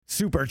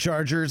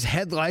superchargers,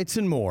 headlights,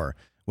 and more.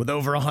 With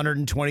over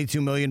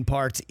 122 million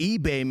parts,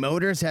 eBay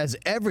Motors has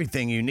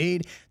everything you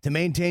need to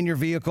maintain your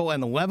vehicle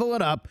and level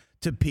it up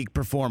to peak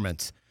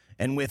performance.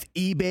 And with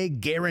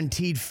eBay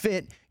Guaranteed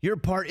Fit, your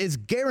part is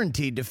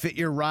guaranteed to fit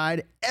your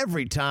ride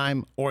every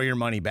time or your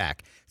money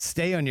back.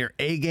 Stay on your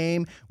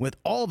A-game with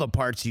all the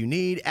parts you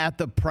need at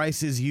the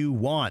prices you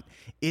want.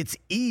 It's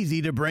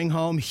easy to bring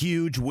home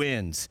huge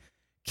wins.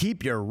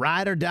 Keep your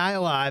ride or die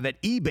alive at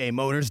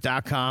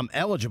ebaymotors.com.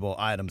 Eligible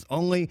items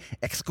only.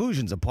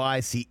 Exclusions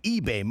apply. See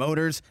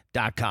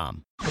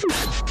ebaymotors.com. Back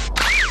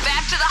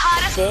to the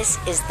hottest. This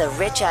is the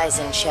Rich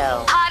Eisen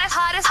Show. Hottest.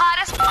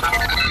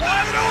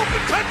 Wide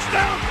open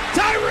touchdown,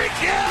 Tyreek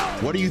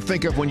Hill. What do you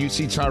think of when you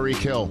see Tyreek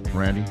Hill,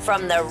 Randy?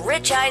 From the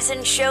Rich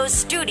Eisen Show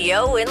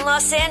studio in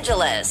Los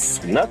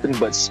Angeles. Nothing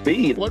but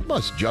speed. What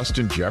must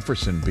Justin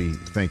Jefferson be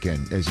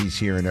thinking as he's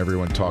hearing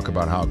everyone talk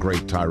about how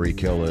great Tyreek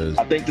Hill is?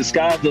 I think the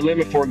sky's the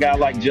limit for a guy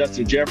like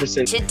Justin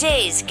Jefferson.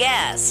 Today's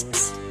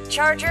guests: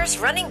 Chargers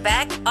running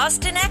back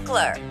Austin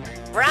Ekeler,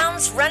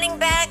 Browns running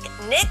back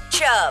Nick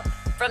Chubb,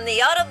 from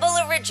the Audible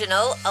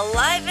original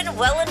Alive and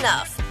Well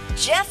Enough,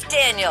 Jeff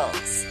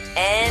Daniels.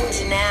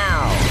 And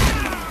now,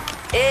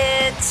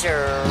 it's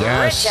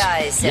Rich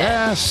Eisen.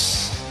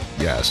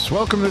 Yes.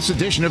 Welcome to this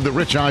edition of the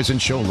Rich Eisen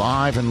Show,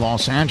 live in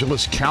Los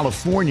Angeles,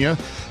 California.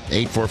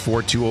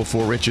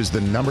 844-204-RICH is the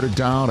number to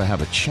dial to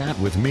have a chat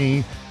with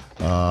me.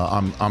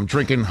 I'm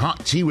drinking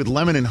hot tea with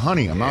lemon and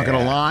honey. I'm not going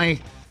to lie.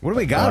 What do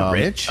we got,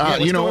 Rich?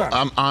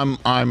 I'm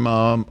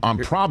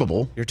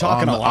probable. You're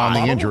talking a lot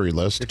on the injury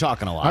list. You're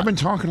talking a lot. I've been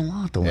talking a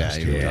lot the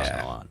last 2 years.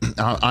 Yeah.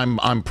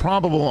 I'm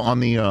probable on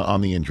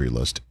the injury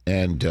list,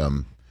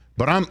 and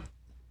but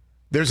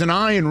there's an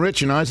I in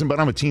Rich and Eisen, but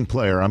I'm a team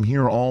player. I'm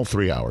here all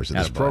 3 hours of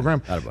this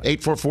program.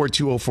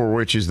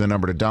 844-204-RICH is the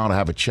number to dial to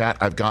have a chat.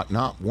 I've got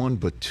not one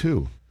but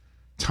two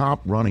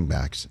top running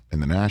backs in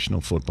the National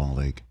Football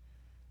League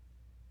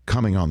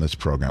coming on this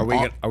program.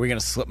 Are we going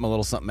to slip them a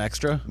little something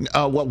extra?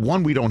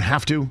 One we don't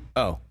have to.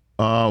 Oh.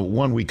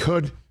 One we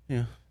could.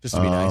 Yeah, just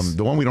to be nice.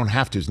 The one we don't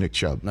have to is Nick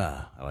Chubb.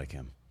 Nah, I like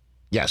him.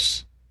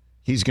 Yes.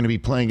 He's going to be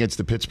playing against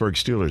the Pittsburgh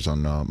Steelers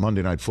on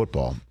Monday Night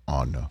Football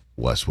on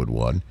Westwood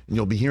One. And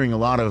you'll be hearing a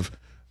lot of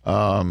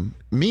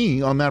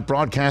me on that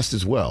broadcast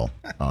as well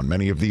on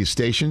many of these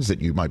stations that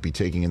you might be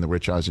taking in the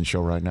Rich Eisen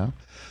Show right now.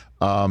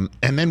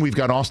 And then we've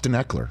got Austin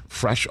Ekeler,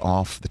 fresh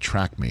off the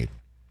track meet.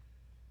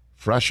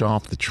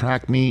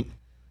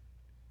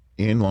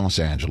 In Los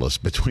Angeles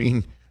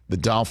between the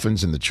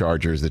Dolphins and the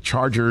Chargers. The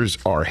Chargers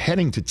are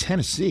heading to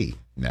Tennessee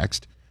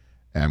next,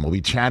 and we'll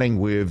be chatting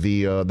with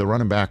the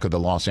running back of the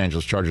Los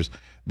Angeles Chargers,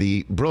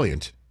 the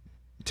brilliant,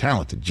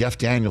 talented Jeff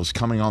Daniels,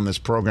 coming on this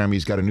program.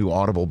 He's got a new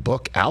Audible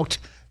book out.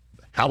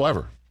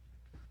 However,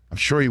 I'm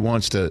sure he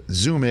wants to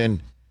zoom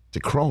in to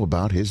crow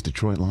about his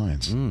Detroit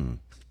Lions.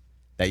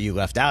 That you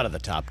left out of the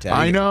top 10.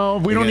 I know.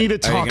 We don't need to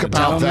talk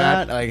about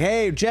that. Like,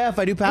 hey, Jeff,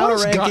 I do power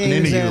rankings. What's gotten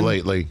into you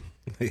lately?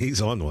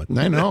 He's on one.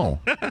 I know.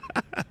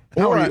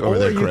 Or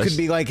you could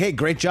be like, hey,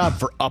 great job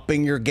for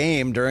upping your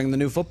game during the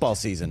new football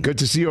season. Good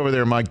to see you over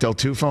there, Mike Del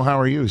Tufo. How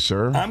are you,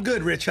 sir? I'm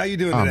good, Rich. How you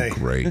doing today? I'm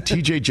great.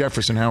 TJ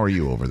Jefferson, how are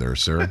you over there,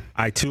 sir?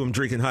 I, too, am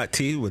drinking hot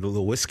tea with a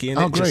little whiskey in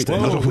it. Oh, great. Just a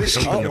little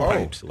whiskey in your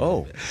pipes.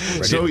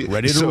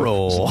 Ready to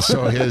roll.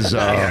 So his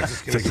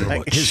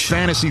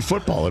fantasy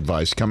football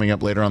advice coming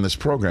up later on this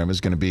program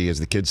is going to be, as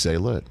the kids say,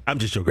 lit. I'm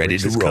just joking. Ready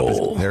to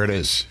roll. There it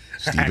is.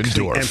 Steven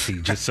Dorff.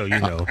 Empty, just so you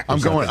know.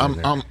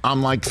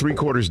 I'm like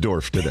 3/4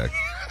 Dorff today.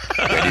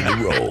 Ready to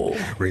roll.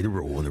 Ready to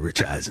roll on the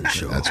Rich Eisen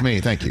Show. That's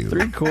me. Thank you.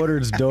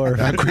 3/4 Dorff.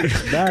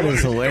 That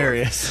is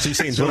hilarious. So you're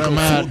saying don't go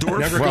full Dorff?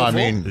 Never go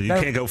full? You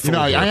can't go full.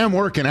 I am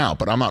working out,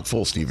 but I'm not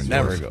full Steven Dorff.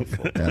 Never go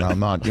full. And I'm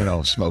not,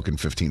 smoking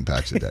 15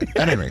 packs a day.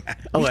 Anyway.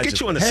 Let's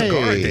get you on a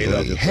cigar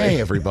day.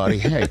 Hey, everybody.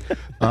 Hey.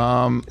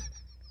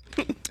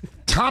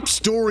 Top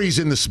stories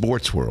in the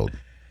sports world.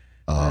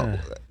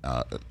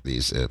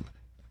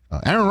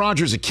 Aaron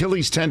Rodgers'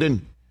 Achilles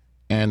tendon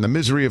and the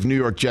misery of New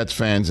York Jets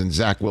fans and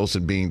Zach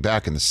Wilson being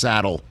back in the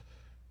saddle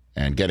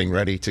and getting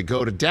ready to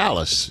go to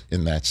Dallas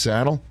in that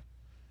saddle.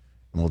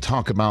 And we'll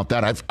talk about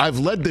that. I've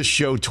led this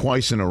show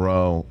twice in a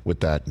row with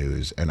that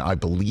news, and I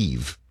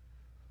believe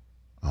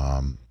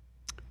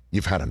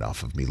you've had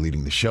enough of me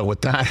leading the show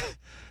with that.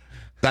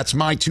 That's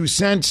my 2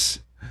 cents.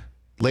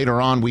 Later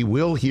on, we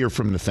will hear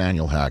from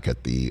Nathaniel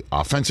Hackett. The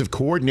offensive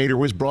coordinator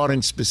was brought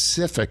in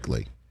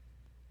specifically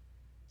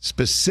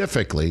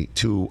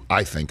to,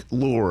 I think,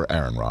 lure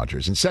Aaron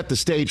Rodgers and set the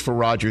stage for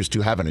Rodgers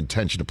to have an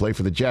intention to play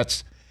for the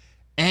Jets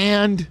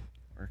and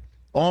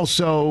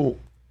also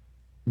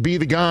be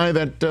the guy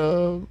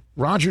that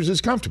Rodgers is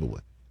comfortable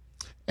with.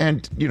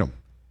 And,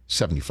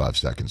 75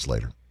 seconds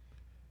later,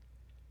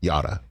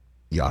 yada,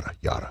 yada,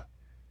 yada.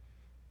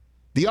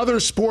 The other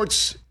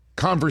sports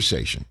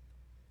conversation.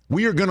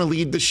 We are going to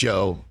lead the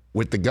show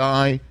with the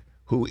guy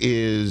who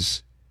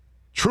is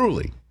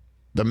truly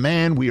the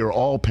man we are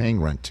all paying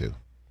rent to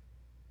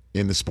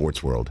in the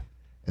sports world.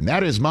 And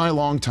that is my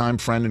longtime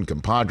friend and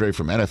compadre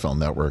from NFL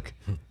Network,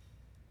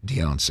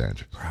 Deion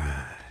Sanders.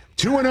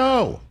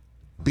 2-0,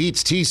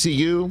 beats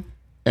TCU,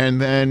 and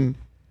then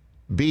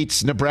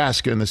beats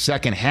Nebraska in the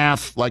second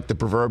half like the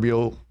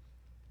proverbial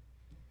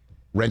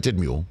rented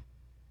mule.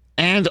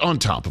 And on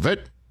top of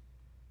it,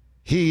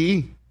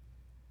 he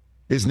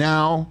is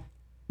now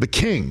the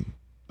king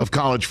of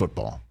college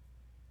football.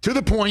 To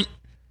the point,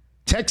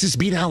 Texas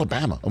beat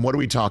Alabama. And what are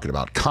we talking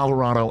about?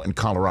 Colorado and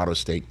Colorado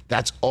State.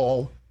 That's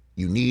all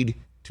you need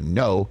to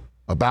know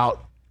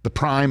about the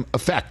prime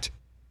effect.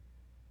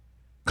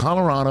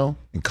 Colorado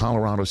and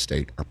Colorado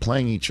State are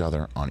playing each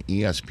other on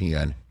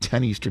ESPN,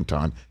 10 Eastern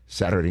Time,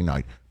 Saturday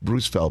night.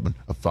 Bruce Feldman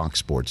of Fox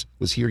Sports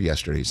was here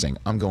yesterday saying,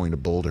 I'm going to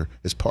Boulder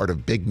as part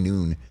of Big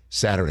Noon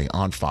Saturday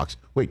on Fox.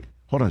 Wait,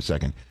 hold on a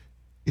second.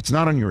 It's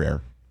not on your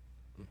air,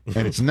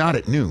 and it's not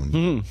at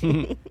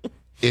noon.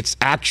 It's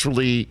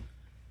actually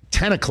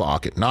 10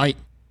 o'clock at night,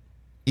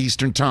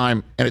 Eastern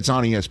Time, and it's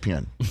on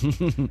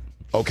ESPN.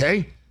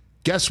 Okay?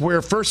 Guess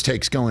where First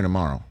Take's going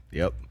tomorrow?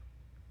 Yep.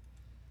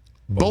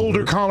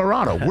 Boulder,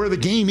 Colorado, where the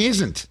game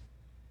isn't.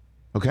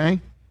 Okay?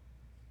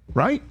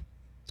 Right?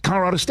 It's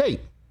Colorado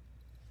State.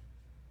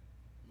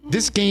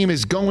 This game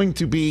is going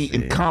to be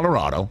in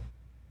Colorado.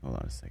 Hold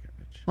on a second,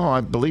 Rich. Oh,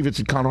 I believe it's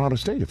in Colorado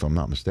State, if I'm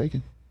not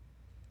mistaken.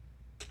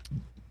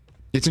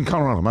 It's in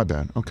Colorado, my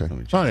bad. Okay.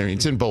 I mean,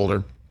 it's in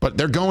Boulder, but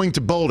they're going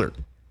to Boulder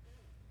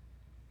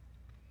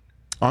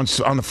on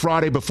the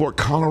Friday before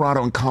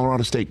Colorado and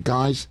Colorado State.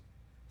 Guys,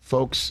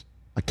 folks,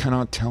 I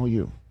cannot tell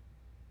you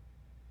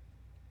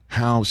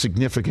how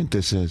significant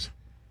this is.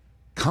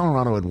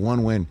 Colorado had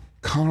one win.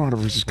 Colorado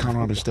versus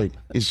Colorado State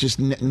is just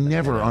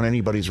never on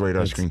anybody's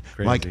radar screen,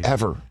 crazy. like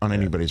ever on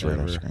anybody's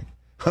radar screen.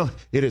 Well,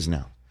 it is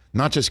now.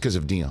 Not just because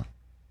of Deion.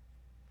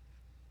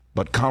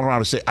 But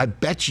Colorado State, I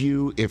bet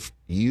you if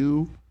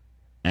you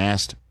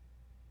asked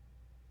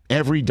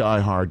every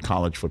diehard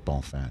college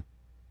football fan,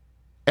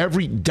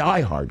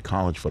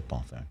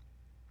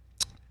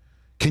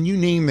 can you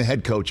name the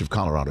head coach of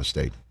Colorado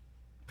State?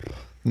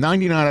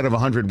 99 out of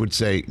 100 would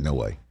say, no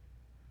way.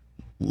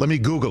 Let me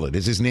Google it.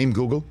 Is his name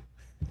Google?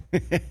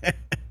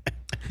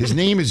 His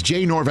name is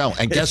Jay Norvell.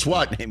 And guess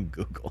what? Name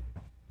Google.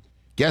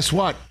 Guess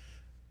what?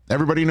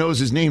 Everybody knows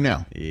his name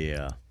now.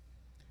 Yeah.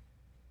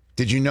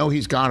 Did you know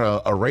he's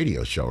got a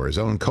radio show or his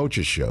own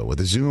coach's show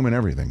with a Zoom and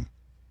everything?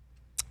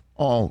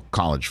 All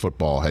college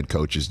football head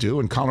coaches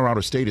do, and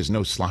Colorado State is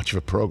no slouch of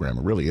a program.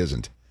 It really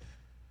isn't.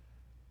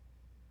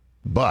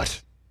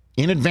 But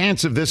in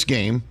advance of this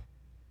game,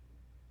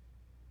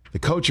 the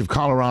coach of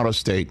Colorado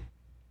State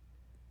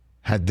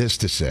had this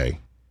to say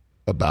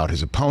about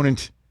his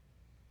opponent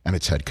and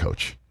its head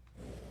coach.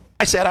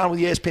 I sat down with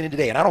ESPN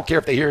today, and I don't care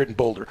if they hear it in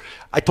Boulder.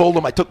 I told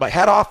them I took my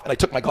hat off and I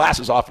took my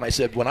glasses off, and I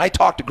said, when I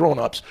talk to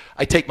grown-ups,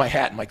 I take my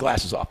hat and my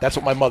glasses off. That's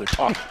what my mother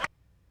taught me.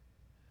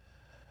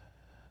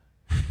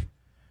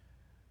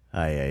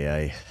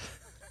 Aye.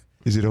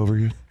 Is it over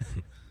yet?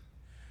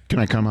 Can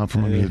I come out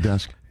from under the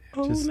desk?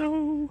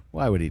 No.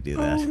 Why would he do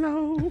that? Oh,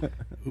 no.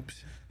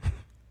 Oops.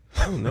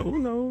 Oh,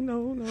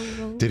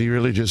 no. Did he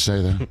really just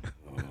say that?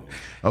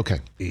 Okay.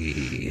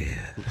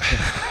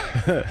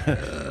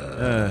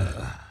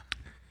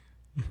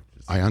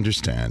 I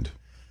understand.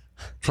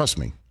 Trust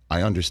me,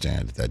 I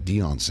understand that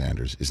Deion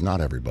Sanders is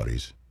not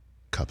everybody's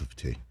cup of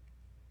tea.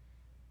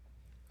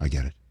 I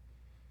get it.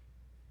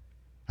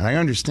 And I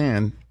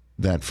understand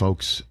that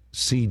folks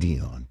see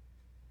Deion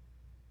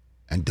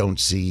and don't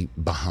see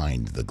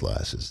behind the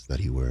glasses that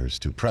he wears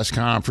to press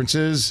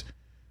conferences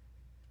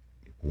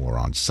or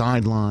on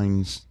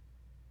sidelines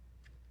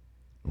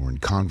or in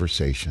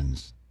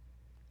conversations.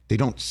 They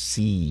don't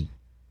see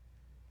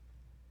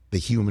the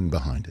human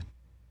behind it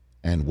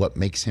and what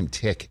makes him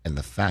tick and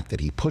the fact that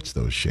he puts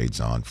those shades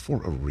on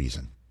for a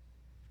reason.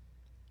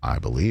 I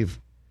believe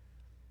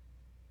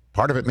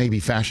part of it may be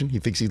fashion. He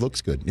thinks he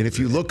looks good. And if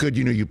you look good,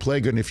 you know you play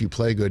good. And if you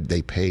play good,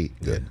 they pay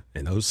good. Yeah.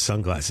 And those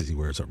sunglasses he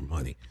wears are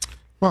money.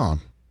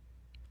 Well,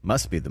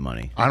 Must be the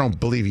money. I don't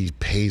believe he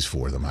pays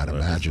for them, I'd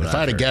imagine. If I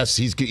had to guess,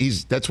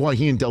 he's that's why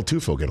he and Del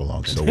Tufo get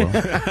along so well.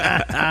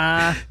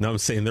 No, I'm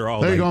saying they're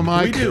all there you go,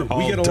 Mike. We do.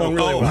 We get along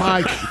really well.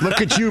 Mike,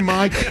 look at you,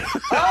 Mike.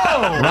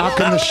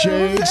 Rocking the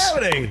shades. What's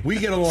happening? We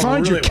get along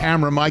Find really your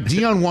camera, Mike.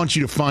 Dion wants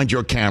you to find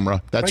your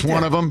camera. That's Right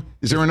one there. of them.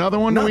 Is there another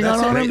one that we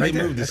got on him? They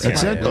moved this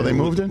That's camera. it? Oh, they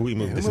moved it? We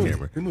moved this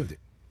camera. We moved it.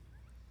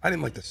 I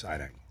didn't like the side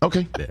angle.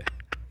 Okay. Yeah.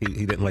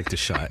 He didn't like the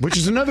shot. Which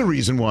is another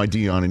reason why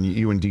Dion and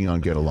you and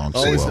Dion get along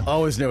so well.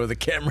 Always know where the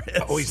camera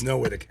is. Always know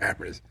where the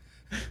camera is.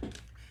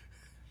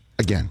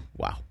 Again,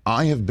 Wow.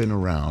 I have been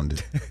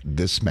around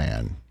this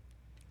man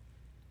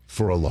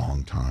for a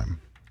long time.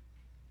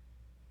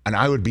 And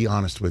I would be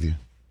honest with you,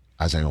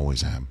 as I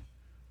always am.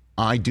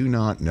 I do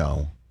not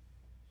know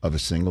of a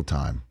single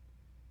time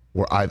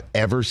where I've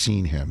ever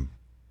seen him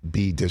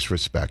be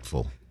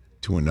disrespectful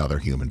to another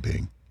human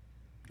being.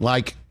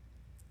 Like,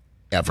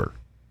 ever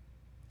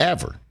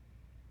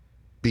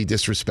be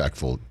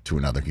disrespectful to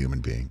another human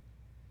being.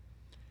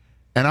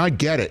 And I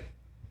get it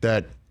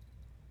that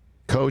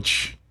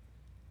Coach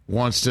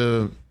wants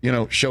to,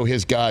 show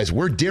his guys,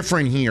 we're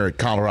different here at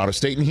Colorado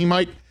State. And he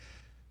might,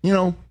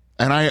 and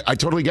I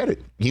totally get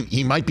it.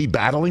 He might be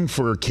battling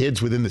for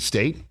kids within the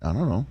state. I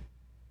don't know.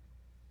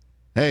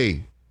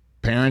 Hey,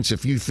 parents,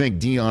 if you think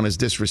Deion is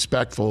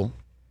disrespectful,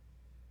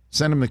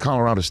 send him to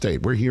Colorado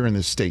State. We're here in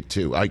this state,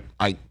 too. I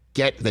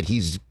get that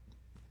he's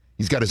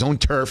got his own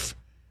turf,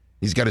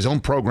 he's got his own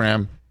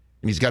program,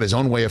 and he's got his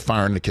own way of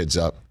firing the kids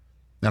up.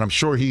 And I'm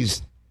sure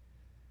he's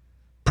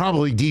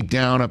probably deep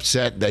down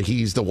upset that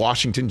he's the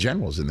Washington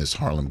Generals in this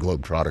Harlem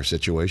Globetrotter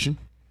situation.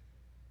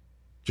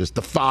 Just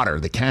the fodder,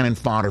 the cannon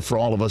fodder for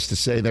all of us to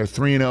say they're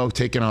 3-0,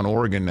 taking on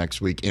Oregon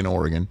next week in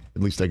Oregon.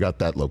 At least I got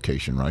that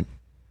location right.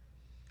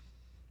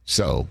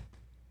 So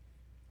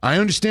I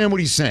understand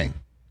what he's saying.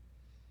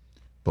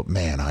 But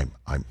man,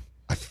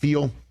 I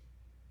feel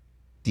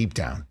deep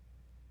down,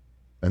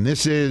 and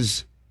this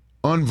is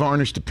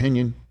unvarnished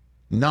opinion,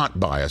 not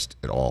biased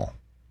at all.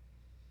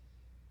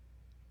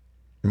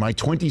 In my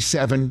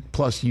 27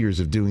 plus years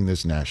of doing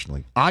this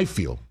nationally, I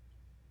feel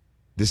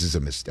this is a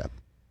misstep.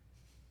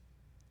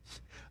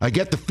 I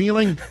get the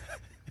feeling.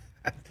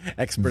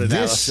 Expert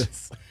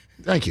analysis.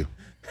 Thank you.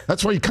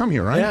 That's why you come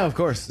here, right? Yeah, of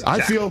course.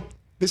 I feel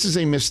this is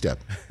a misstep.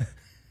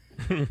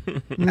 I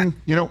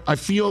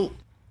feel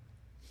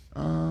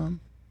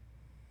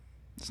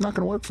it's not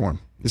going to work for him.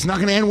 It's not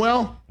going to end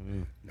well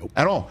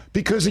at all.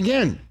 Because,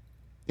 again,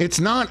 it's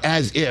not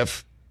as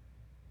if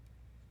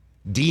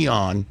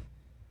Deion,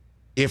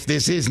 if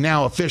this is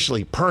now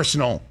officially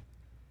personal,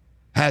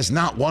 has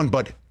not one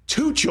but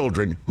two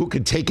children who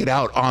could take it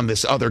out on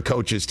this other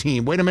coach's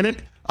team. Wait a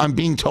minute. I'm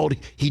being told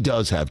he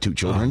does have two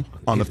children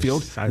on the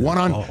field. One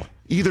on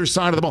either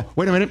side of the ball.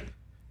 Wait a minute.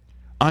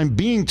 I'm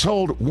being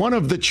told one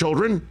of the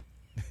children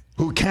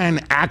who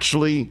can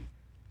actually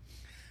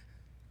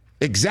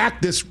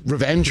exact this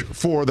revenge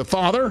for the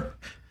father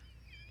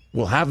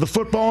will have the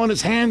football in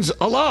his hands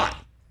a lot.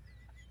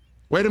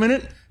 Wait a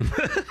minute.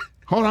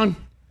 Hold on.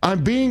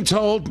 I'm being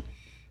told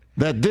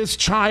that this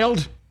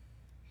child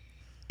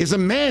is a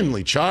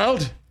manly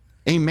child,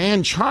 a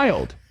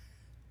man-child,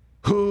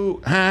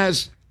 who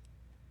has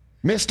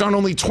missed on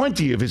only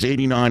 20 of his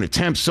 89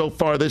 attempts so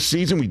far this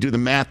season. We do the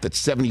math,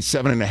 that's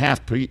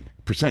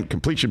 77.5%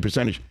 completion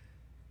percentage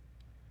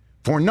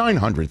for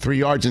 903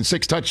 yards and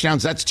 6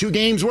 touchdowns. That's 2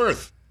 games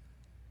worth.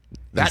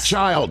 That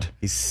child.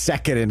 He's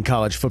second in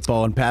college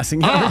football in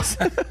passing yards.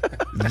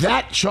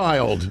 That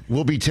child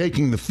will be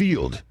taking the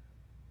field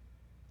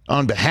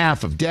on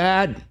behalf of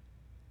Dad.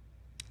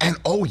 And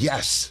oh,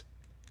 yes,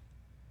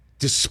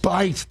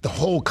 despite the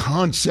whole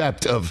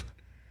concept of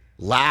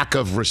lack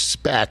of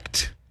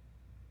respect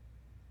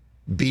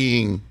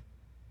being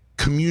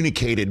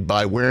communicated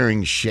by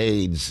wearing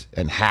shades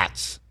and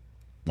hats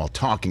while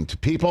talking to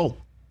people,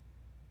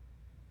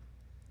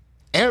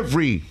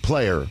 every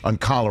player on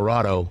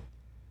Colorado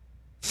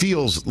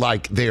feels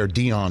like they're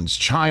Deion's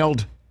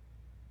child,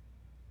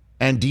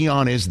 and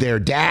Deion is their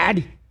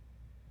dad.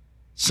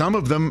 Some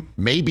of them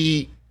may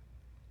be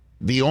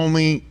the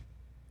only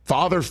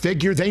father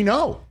figure they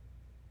know.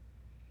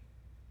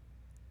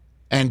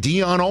 And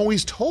Deion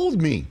always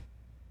told me,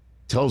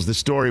 tells the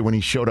story when he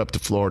showed up to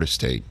Florida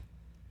State,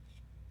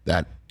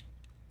 that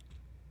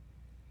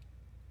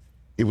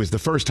it was the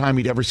first time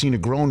he'd ever seen a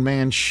grown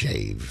man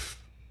shave.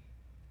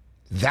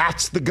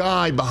 That's the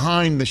guy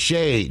behind the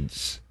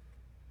shades.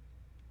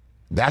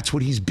 That's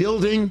what he's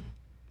building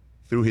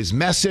through his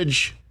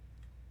message.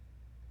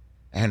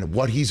 And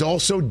what he's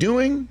also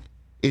doing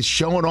is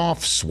showing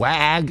off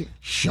swag,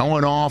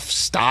 showing off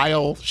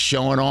style,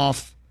 showing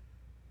off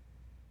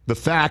the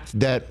fact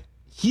that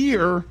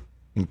here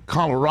in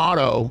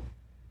Colorado,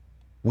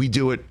 we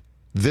do it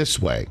this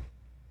way.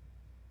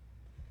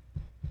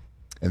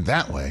 And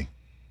that way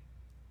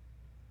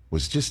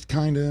was just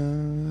kind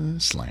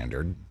of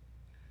slandered.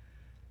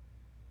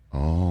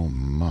 Oh,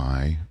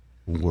 my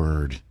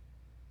word.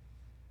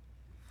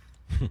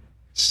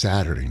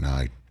 Saturday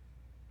night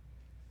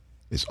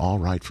is all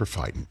right for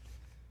fighting.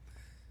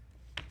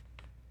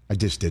 I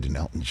just did an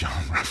Elton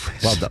John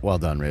reference. Well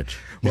done, Rich.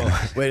 Well,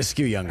 way to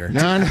skew younger.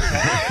 None.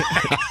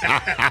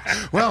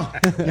 Well,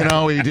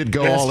 he did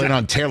go all in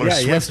on Taylor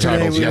Swift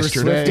titles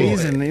yesterday.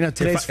 Swifties and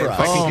today's for us.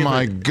 Oh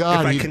my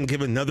God! If I can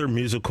give another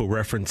musical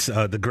reference,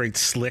 the great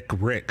Slick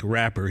Rick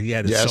rapper, he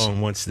had a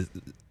song once that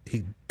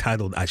he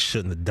titled "I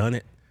Shouldn't Have Done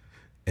It,"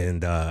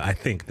 and I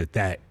think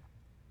that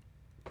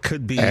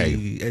could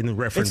be in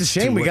reference. It's a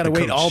shame to we got to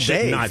wait all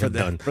day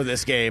for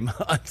this game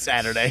on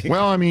Saturday.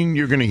 Well, I mean,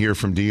 you're going to hear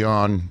from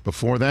Deion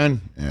before then,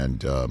 and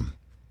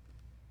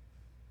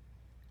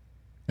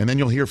then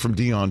you'll hear from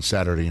Deion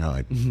Saturday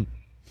night. Mm-hmm.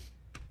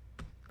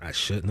 I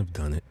shouldn't have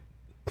done it.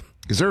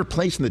 Is there a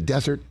place in the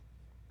desert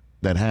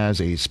that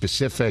has a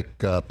specific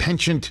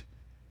penchant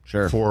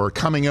for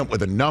coming up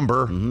with a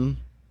number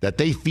that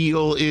they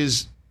feel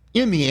is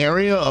in the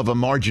area of a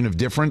margin of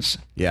difference?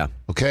 Yeah.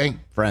 Okay.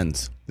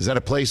 Friends. Is that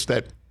a place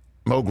that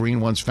Mo Green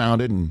once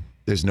founded, and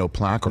there's no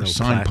plaque or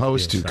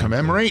signpost to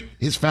commemorate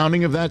his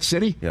founding of that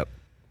city? Yep.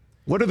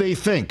 What do they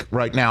think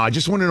right now? I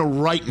just want to know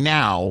right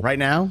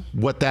now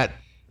what that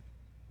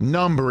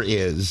number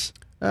is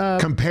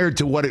compared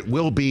to what it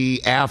will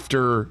be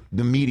after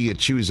the media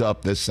chews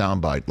up this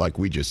soundbite like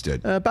we just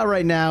did. About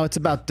right now, it's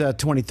about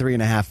 23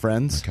 and a half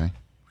friends. Okay.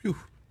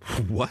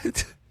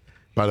 What?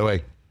 By the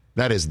way,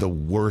 that is the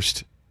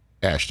worst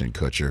Ashton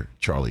Kutcher,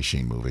 Charlie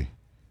Sheen movie.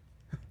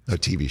 No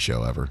TV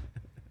show ever.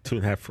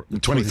 23 and a half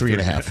friends. 23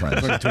 and a half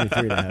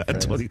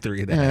friends.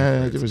 23 and a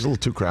half. It was a little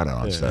too crowded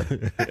on set.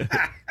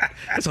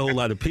 That's a whole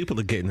lot of people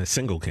to get in a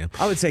single camp.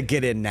 I would say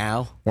get in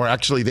now. Or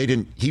actually, they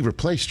didn't. He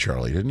replaced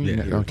Charlie, didn't he?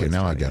 Yeah, Okay,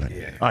 now I get it.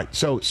 Yeah. All right,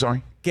 so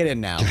sorry. Get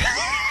in now.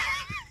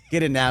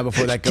 Get in now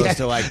before that goes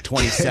to like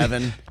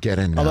 27. Get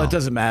in now. Although it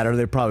doesn't matter.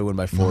 They probably win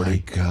by 40. My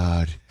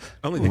God.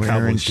 Only the Wearing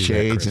Cowboys do that,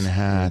 shades Chris. and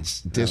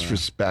hats.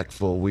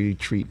 Disrespectful. We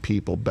treat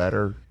people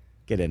better.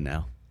 Get in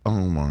now.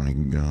 Oh, my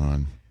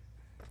God.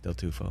 Del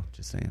Tufo,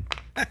 just saying.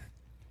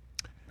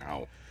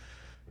 Ow.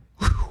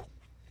 All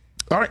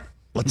right,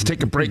 let's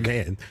take a break.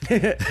 Man.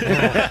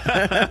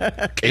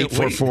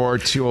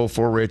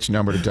 844-204-RICH,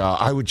 number to dial.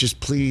 I would just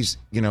please,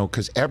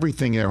 because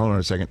everything there, hold on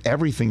a second,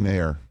 everything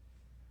there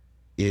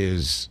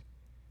is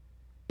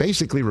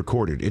basically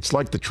recorded. It's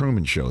like the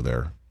Truman Show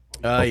there.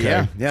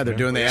 Yeah, they're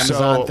doing the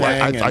Amazon So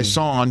thing. I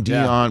saw on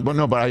Dion, well,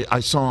 no, but I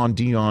saw on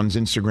Dion's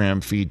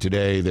Instagram feed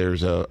today,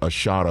 there's a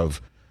shot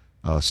of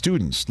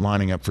students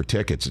lining up for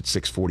tickets at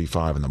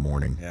 6:45 in the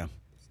morning. Yeah,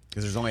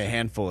 because there's only a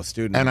handful of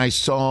students. And I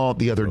saw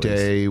the other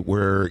day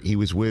where he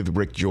was with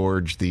Rick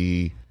George,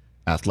 the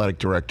athletic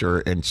director,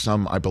 and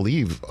I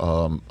believe,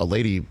 a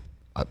lady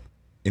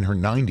in her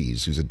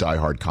 90s who's a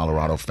diehard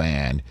Colorado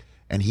fan,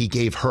 and he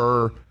gave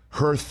her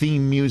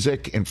theme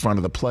music in front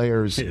of the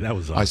players. Yeah, that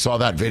was awesome. I saw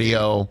that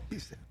video.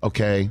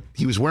 Okay.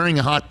 He was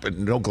wearing but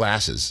no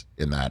glasses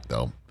in that,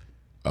 though.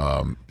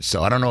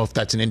 So I don't know if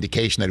that's an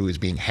indication that he was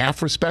being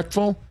half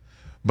respectful.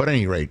 But at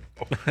any rate,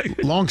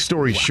 long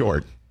story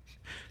short,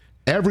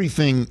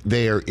 everything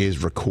there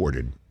is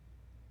recorded.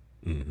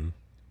 Mm-hmm.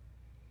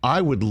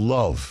 I would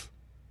love,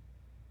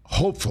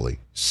 hopefully,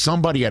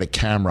 somebody had a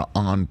camera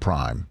on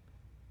Prime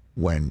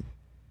when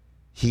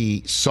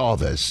he saw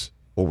this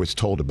or was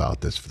told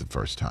about this for the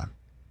first time.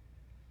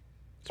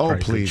 Oh,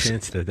 please.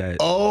 Chance that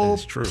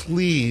is true.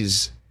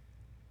 Please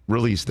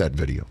release that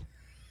video.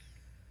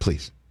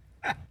 Please.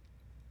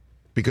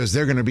 Because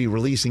they're going to be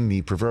releasing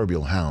the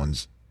proverbial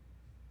hounds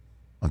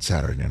on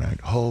Saturday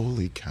night.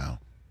 Holy cow.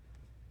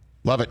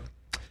 Love it.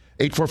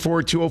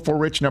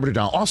 844-204-RICH, number to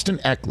dial. Austin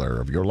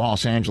Ekeler of your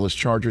Los Angeles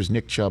Chargers,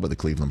 Nick Chubb of the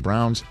Cleveland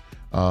Browns.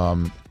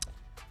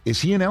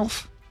 Is he an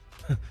elf?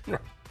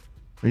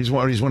 He's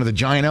one of the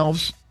giant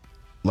elves,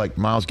 like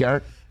Myles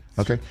Garrett?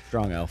 Okay.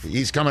 Strong elf.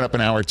 He's coming up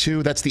in hour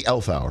 2. That's the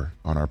elf hour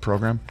on our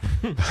program.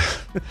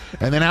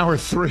 And then hour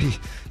 3,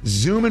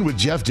 zoom in with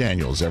Jeff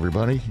Daniels,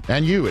 everybody.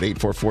 And you at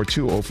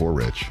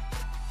 844-204-RICH.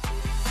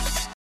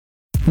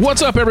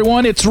 What's up,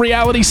 everyone? It's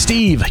Reality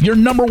Steve, your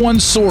number one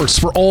source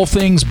for all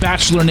things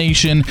Bachelor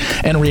Nation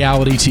and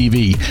reality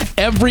TV.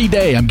 Every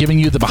day, I'm giving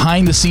you the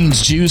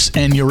behind-the-scenes juice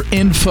and your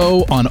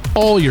info on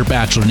all your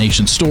Bachelor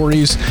Nation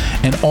stories,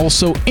 and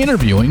also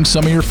interviewing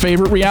some of your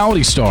favorite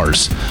reality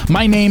stars.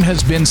 My name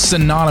has been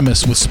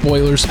synonymous with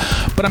spoilers,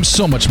 but I'm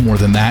so much more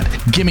than that.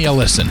 Give me a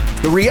listen.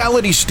 The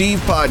Reality Steve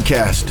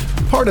Podcast,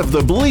 part of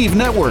the Believe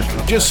Network.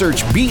 Just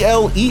search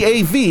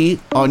BLEAV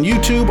on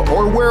YouTube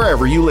or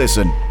wherever you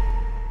listen.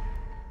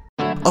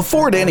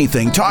 Afford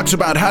Anything talks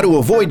about how to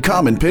avoid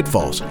common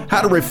pitfalls, how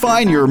to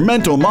refine your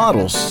mental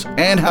models,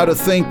 and how to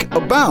think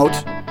about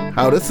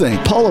how to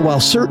think. Paula,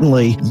 while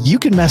certainly you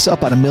can mess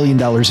up on $1 million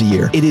a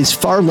year, it is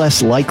far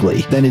less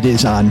likely than it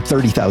is on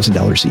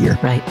 $30,000 a year.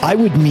 Right. I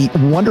would meet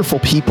wonderful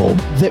people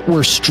that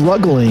were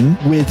struggling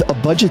with a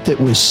budget that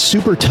was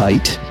super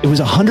tight. It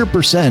was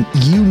 100%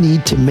 you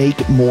need to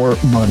make more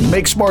money.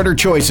 Make smarter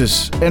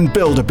choices and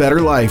build a better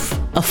life.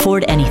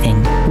 Afford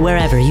Anything,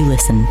 wherever you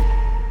listen.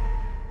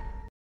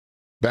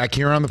 Back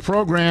here on the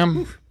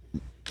program,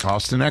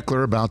 Austin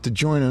Ekeler about to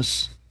join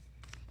us.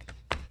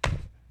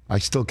 I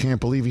still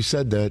can't believe he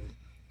said that.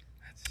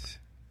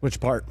 Which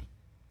part?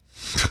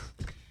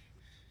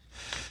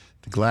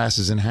 The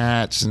glasses and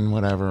hats and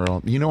whatever.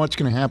 You know what's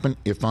going to happen?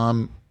 If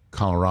I'm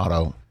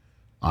Colorado,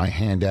 I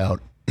hand out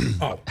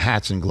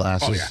hats and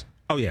glasses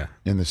Oh, yeah.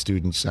 in the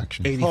student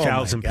section.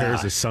 80,000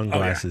 pairs of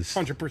sunglasses.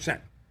 100%.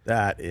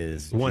 That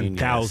is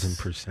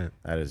 1,000%.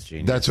 That is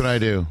genius. That's what I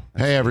do.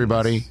 Hey,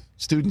 everybody.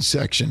 Student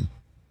section.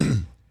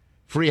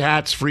 Free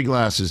hats, free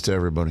glasses to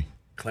everybody.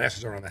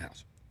 Classes are on the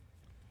house.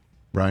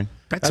 Right?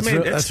 That's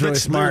really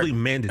smart. Literally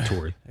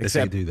mandatory that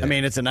Except, they do that. I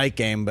mean, it's a night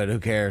game, but who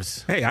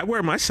cares? Hey, I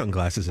wear my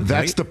sunglasses at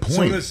That's night. the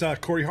point. So does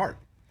Corey Hart.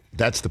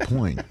 That's the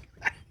point.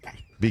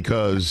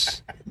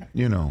 Because,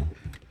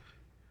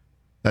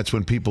 that's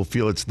when people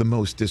feel it's the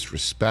most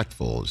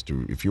disrespectful.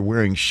 If you're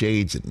wearing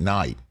shades at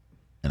night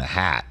and a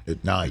hat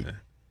at night,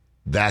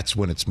 that's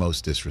when it's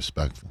most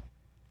disrespectful.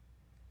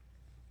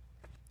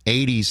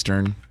 8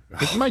 Eastern.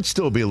 It might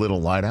still be a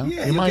little light out.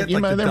 Yeah,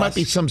 there might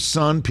be some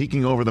sun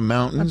peeking over the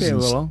mountains. Might be a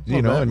little and bit,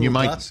 you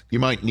dusk.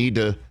 might need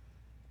to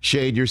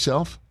shade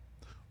yourself,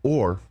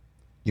 or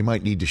you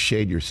might need to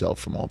shade yourself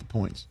from all the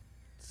points.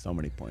 So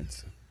many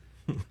points.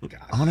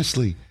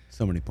 Honestly,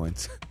 So many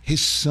points. his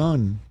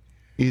son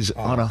is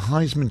on a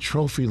Heisman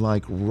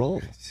Trophy-like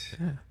roll.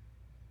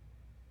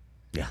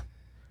 Yeah.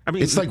 I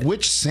mean, It's like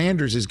which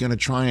Sanders is going to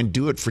try and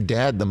do it for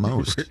Dad the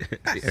most. yeah,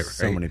 right.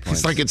 So many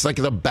points. It's like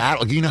the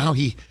battle. You know how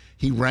he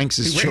He ranks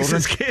his He children.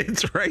 ranks his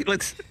kids, right?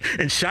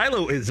 And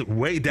Shiloh is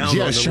way down on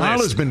the list. Yeah,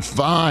 Shiloh's been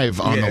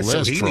 5 on the list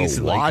so he for needs a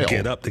to, while.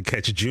 get up to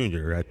catch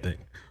Junior, I think.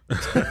 He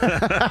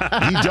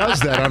does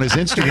that on his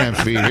Instagram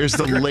feed. Here's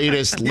the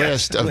latest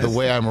list of the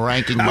way I'm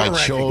ranking my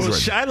children. Well,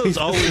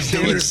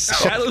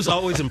 Shiloh's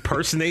always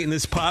impersonating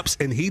his pops,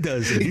 and he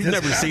does it. You've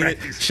never seen it.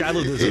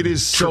 Shiloh does it. It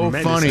is so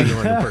funny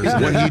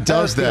when he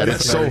does that.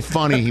 It's so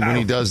funny when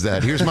he does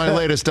that. Here's my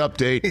latest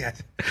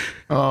update.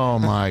 Oh,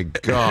 my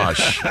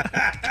gosh.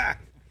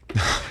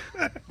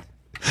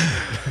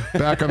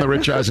 Back on the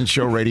Rich Eisen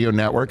Show radio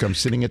network, I'm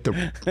sitting at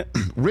the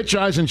Rich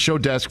Eisen Show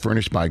desk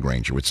furnished by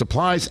Grainger. With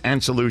supplies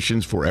and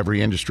solutions for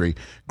every industry,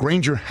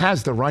 Grainger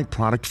has the right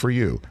product for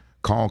you.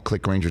 Call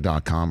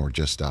clickgrainger.com or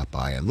just stop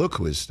by. And look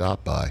who has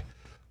stopped by.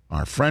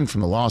 Our friend from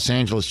the Los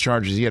Angeles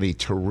Chargers. He had a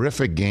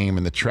terrific game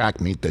in the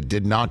track meet that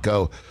did not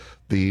go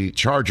the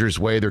Chargers'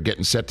 way. They're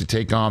getting set to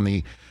take on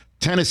the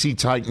Tennessee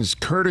Titans,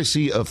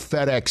 courtesy of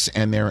FedEx,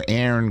 and their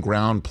Air and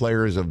Ground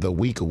Players of the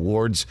Week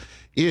awards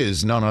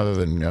is none other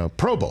than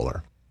Pro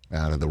Bowler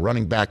out of the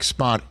running back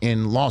spot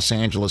in Los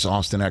Angeles,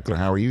 Austin Ekeler.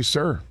 How are you,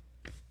 sir?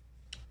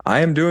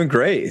 I am doing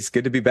great. It's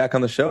good to be back on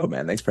the show,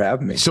 man. Thanks for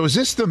having me. So is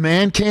this the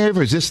man cave,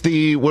 or is this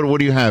the what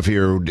do you have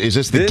here? Is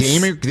this the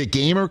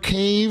gamer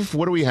cave?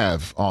 What do we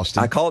have,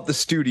 Austin? I call it the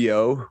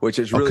studio, which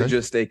is really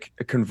just a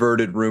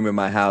converted room in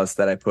my house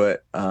that I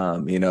put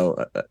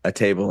a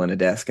table and a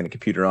desk and a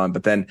computer on,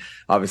 but then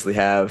obviously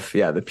have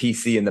the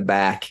PC in the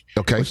back.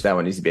 Okay. Which that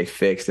one needs to be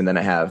fixed, and then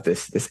I have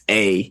this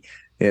A.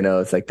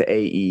 It's like the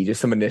AE, just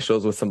some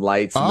initials with some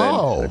lights and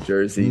then a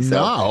jersey.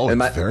 So,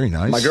 very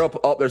nice. My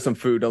girl, there's some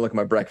food. Don't look at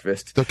my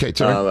breakfast. Okay,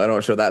 sorry. I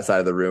don't show that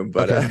side of the room,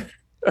 but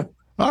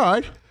all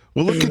right.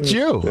 Well, look at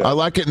you. I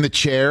like it in the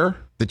chair.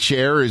 The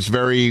chair is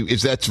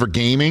that for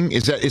gaming?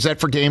 Is that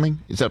for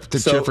gaming? Is that the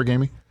chair for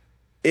gaming?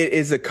 It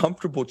is a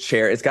comfortable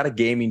chair. It's got a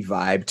gaming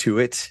vibe to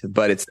it,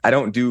 but I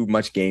don't do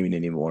much gaming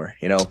anymore.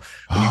 When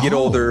you get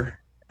older,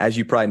 as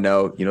you probably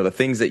know, the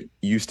things that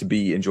used to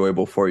be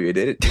enjoyable for you,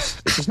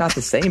 it's just not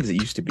the same as it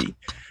used to be,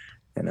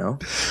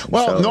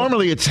 Well,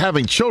 normally it's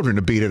having children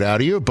to beat it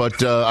out of you,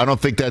 but I don't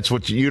think that's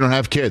what you don't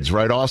have kids,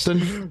 right,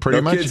 Austin? Pretty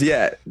much.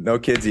 No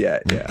kids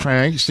yet. Yeah.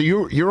 Okay. So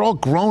you're all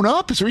grown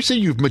up. So you say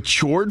you've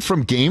matured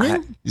from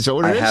gaming? Is that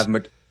what it is?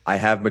 I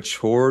have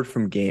matured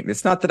from game.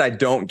 It's not that I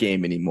don't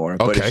game anymore,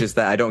 but it's just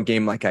that I don't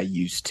game like I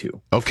used to.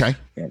 Okay.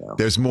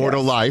 There's more to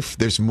life.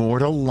 There's more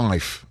to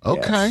life.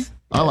 Okay. Yes.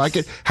 I like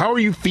it. How are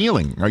you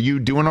feeling? Are you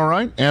doing all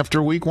right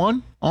after week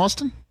 1,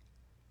 Austin?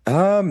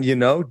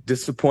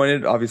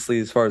 Disappointed, obviously,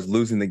 as far as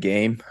losing the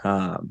game.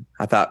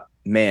 I thought,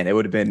 man, it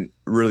would have been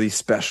really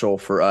special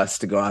for us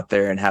to go out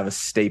there and have a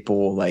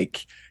staple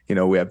like,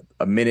 we have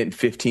a minute and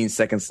 15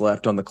 seconds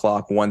left on the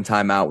clock, 1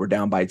 timeout, we're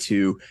down by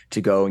 2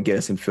 to go and get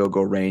us in field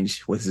goal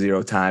range with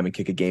 0 time and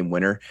kick a game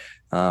winner.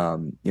 I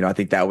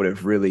think that would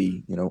have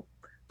really,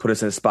 put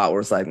us in a spot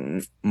where it's like,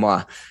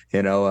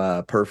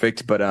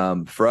 perfect.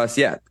 But for us,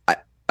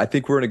 I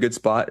think we're in a good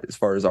spot as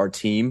far as our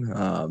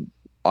team.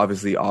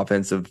 Obviously,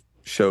 offensive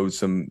shows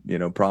some,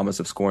 promise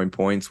of scoring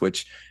points,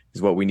 which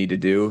is what we need to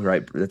do,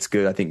 right? That's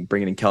good. I think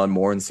bringing in Kellen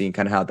Moore and seeing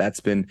kind of how that's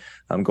been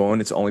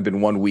going. It's only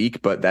been 1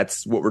 week, but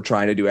that's what we're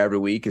trying to do every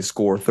week is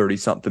score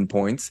 30-something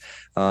points.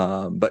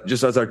 But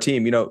just as our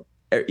team,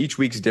 each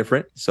week's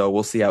different. So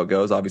we'll see how it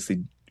goes.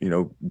 Obviously,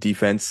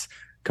 defense,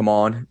 come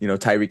on.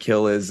 Tyreek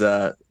Hill is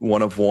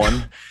 1 of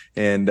 1,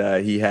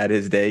 and he had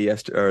his day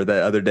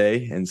the other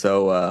day. And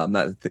so I'm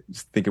not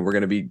thinking we're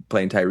going to be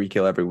playing Tyreek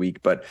Hill every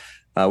week, but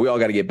we all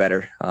got to get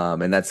better.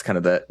 And that's kind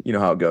of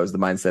how it goes. The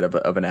mindset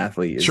of an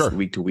athlete is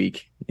week to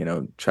week,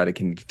 try to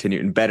continue.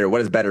 And better, what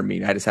does better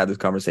mean? I just had this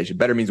conversation.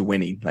 Better means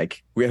winning.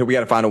 Like we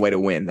got to find a way to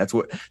win. That's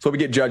what we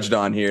get judged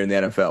on here in the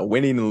NFL,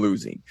 winning and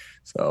losing.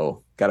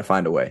 So got to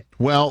find a way.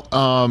 Well,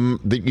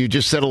 you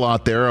just said a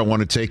lot there. I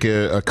want to take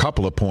a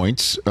couple of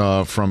points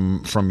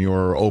from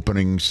your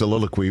opening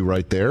soliloquy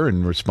right there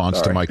in response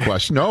to my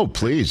question. No,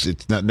 please.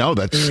 It's not, no,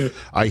 that's,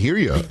 I hear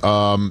you.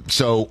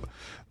 So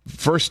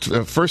first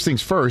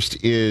things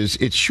first is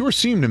it sure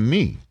seemed to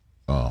me,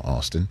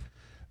 Austin,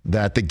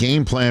 that the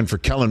game plan for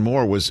Kellen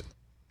Moore was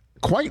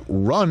quite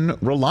run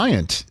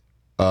reliant.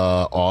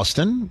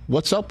 Austin,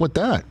 what's up with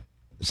that?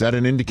 Is that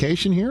an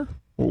indication here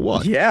or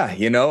what? Yeah.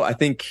 I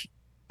think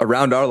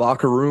around our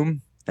locker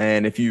room,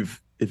 and if you've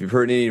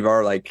heard any of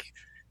our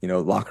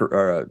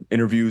locker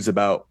interviews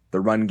about the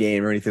run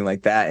game or anything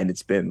like that, and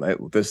it's been like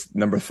this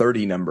number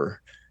 30, number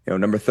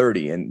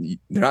 30, and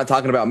they're not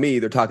talking about me.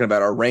 They're talking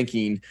about our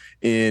ranking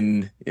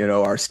in,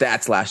 our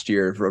stats last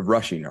year of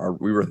rushing.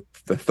 We were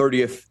the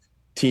 30th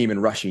team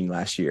in rushing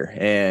last year.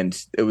 And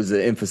it was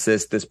an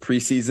emphasis this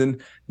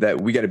preseason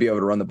that we got to be able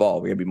to run the ball.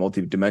 We got to be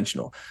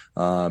multidimensional.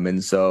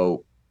 And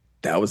so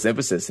that was the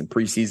emphasis in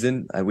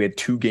preseason. We had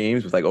 2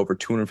 games with like over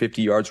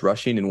 250 yards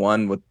rushing and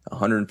 1 with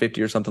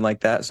 150 or something like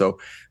that. So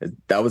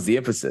that was the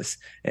emphasis.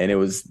 And it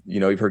was,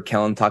 you've heard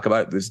Kellen talk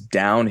about this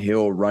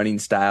downhill running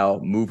style,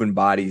 moving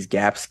bodies,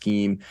 gap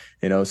scheme,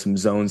 some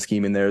zone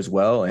scheme in there as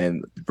well.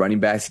 And running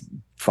backs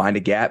find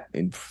a gap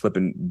and flip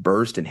and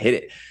burst and hit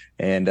it.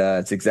 And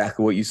it's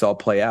exactly what you saw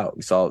play out.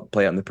 We saw it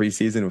play out in the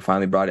preseason. We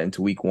finally brought it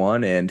into week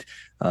 1. And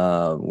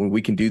when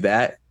we can do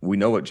that, we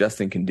know what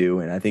Justin can do.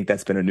 And I think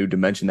that's been a new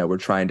dimension that we're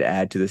trying to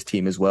add to this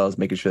team, as well as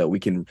making sure that we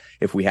can,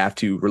 if we have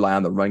to, rely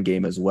on the run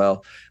game as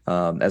well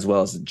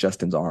as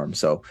Justin's arm.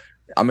 So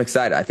I'm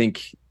excited. I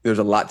think there's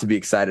a lot to be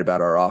excited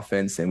about our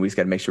offense, and we just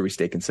got to make sure we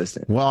stay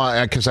consistent.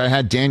 Well, because I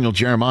had Daniel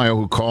Jeremiah,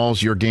 who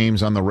calls your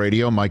games on the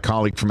radio, my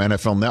colleague from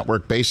NFL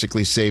Network,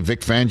 basically say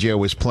Vic Fangio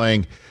was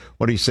playing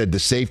what he said, the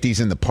safeties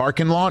in the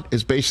parking lot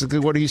is basically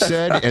what he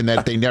said, and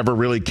that they never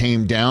really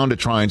came down to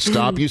try and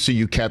stop you, so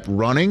you kept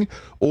running.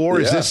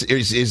 Or is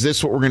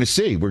this what we're going to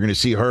see? We're going to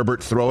see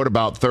Herbert throw it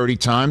about 30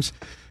 times,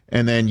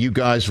 and then you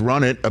guys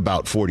run it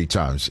about 40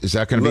 times. Is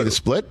that going to be the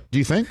split, do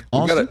you think?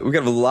 We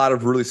got a lot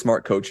of really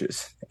smart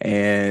coaches,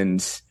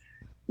 and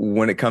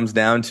when it comes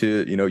down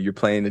to, you're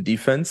playing the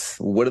defense,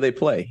 what do they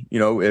play?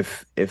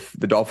 If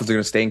the Dolphins are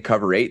going to stay in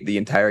cover 8 the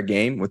entire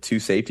game with 2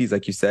 safeties,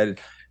 like you said,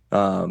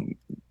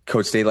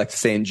 Coach State likes to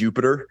say in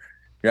Jupiter,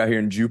 you're out here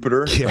in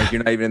Jupiter, like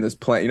you're not even in this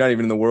plant, you're not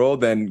even in the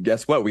world, then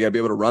guess what? We got to be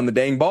able to run the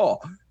dang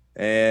ball.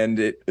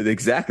 And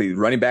exactly,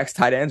 running backs,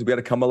 tight ends, we got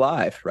to come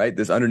alive, right?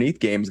 This underneath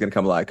game is going to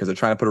come alive because they're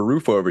trying to put a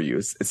roof over you.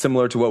 It's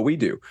similar to what we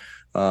do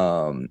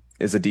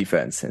as a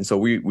defense. And so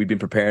we've been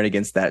preparing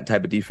against that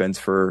type of defense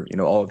for,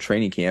 all of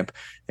training camp.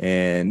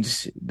 And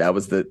that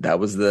was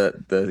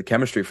the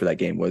chemistry for that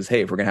game was,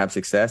 hey, if we're going to have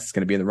success, it's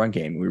going to be in the run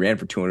game. We ran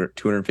for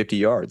 250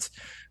 yards.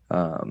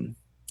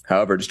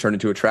 However, it just turned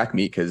into a track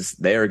meet because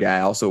their guy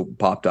also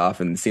popped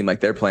off, and it seemed like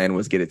their plan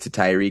was get it to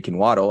Tyreek and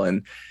Waddle.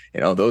 And,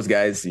 those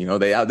guys,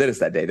 they outdid us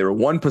that day. They were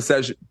one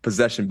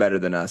possession better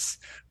than us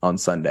on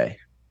Sunday.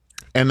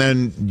 And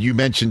then you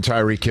mentioned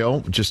Tyreek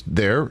Hill just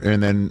there,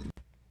 and then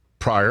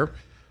prior.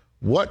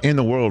 What in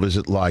the world is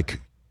it like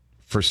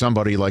for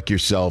somebody like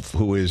yourself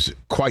who is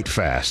quite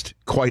fast,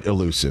 quite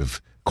elusive,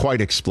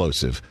 quite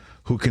explosive,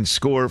 who can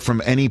score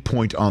from any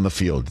point on the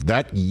field?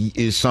 That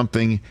is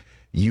something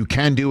you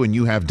can do and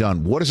you have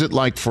done. What is it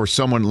like for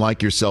someone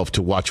like yourself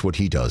to watch what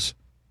he does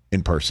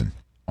in person,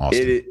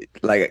 Austin?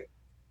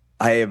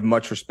 I have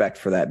much respect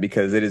for that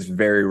because it is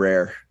very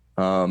rare.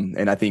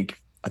 And I think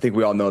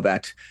we all know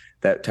that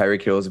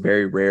Tyreek Hill is a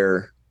very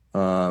rare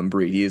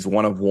breed. He is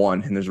one of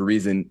one, and there's a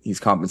reason he's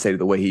compensated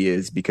the way he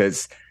is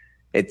because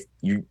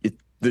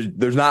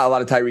there's not a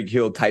lot of Tyreek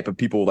Hill type of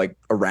people like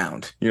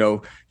around.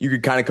 You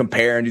could kind of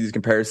compare and do these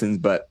comparisons,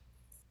 but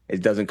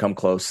it doesn't come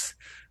close.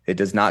 It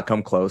does not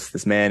come close.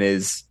 This man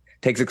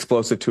takes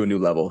explosive to a new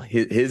level.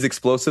 His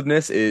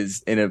explosiveness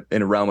is in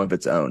a realm of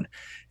its own.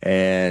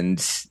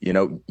 And,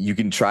 you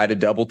can try to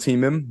double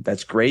team him.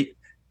 That's great.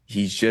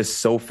 He's just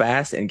so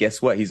fast. And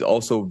guess what? He's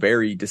also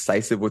very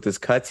decisive with his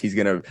cuts. He's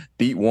going to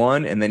beat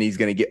one, and then he's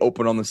going to get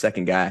open on the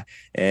second guy.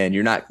 And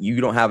you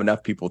don't have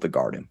enough people to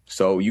guard him.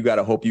 So you got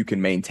to hope you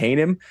can maintain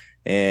him.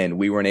 And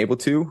we weren't able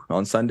to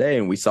on Sunday,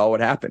 and we saw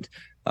what happened.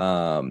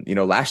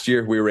 Last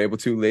year we were able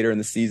to later in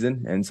the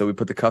season, and so we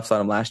put the cuffs on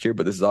him last year,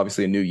 but this is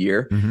obviously a new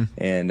year,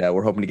 and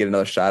we're hoping to get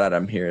another shot at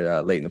him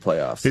here late in the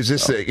playoffs. Is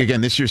this again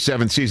this year's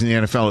 7th season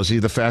in the NFL? Is he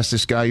the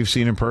fastest guy you've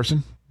seen in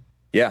person?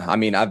 Yeah, I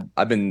mean,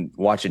 I've been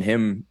watching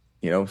him,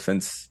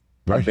 since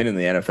I've been in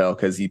the NFL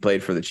because he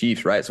played for the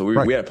Chiefs, right? So we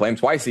had to play him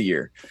twice a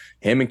year.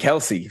 Him and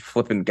Kelsey,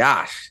 flipping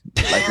gosh,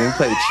 like when we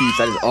play the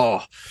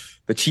Chiefs,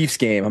 the Chiefs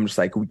game, I'm just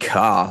like,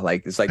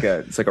 it's like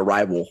a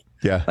rival.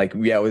 Yeah.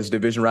 It was a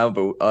division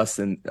rival, but us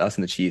and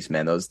the Chiefs,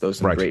 man, those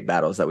some great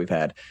battles that we've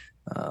had.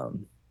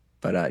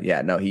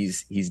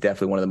 He's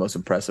definitely one of the most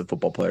impressive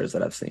football players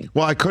that I've seen.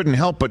 Well, I couldn't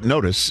help but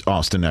notice,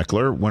 Austin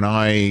Ekeler, when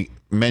I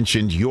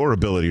mentioned your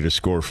ability to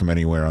score from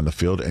anywhere on the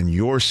field and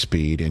your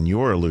speed and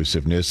your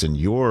elusiveness and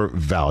your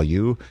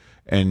value,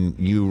 and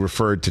you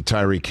referred to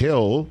Tyreek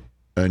Hill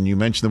and you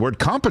mentioned the word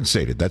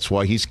compensated. That's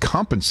why he's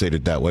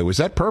compensated that way. Was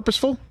that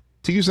purposeful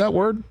to use that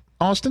word,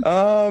 Austin?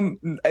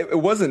 It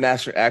wasn't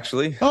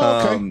actually.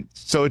 Oh, okay.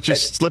 So it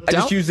just slipped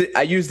out?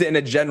 I used it in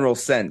a general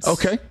sense.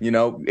 Okay.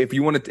 If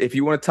you want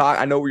to talk,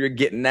 I know where you're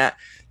getting at.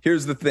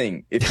 Here's the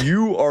thing. If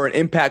you are an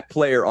impact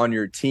player on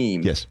your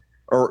team, yes,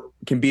 or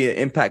can be an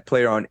impact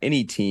player on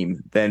any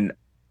team, then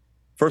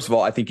first of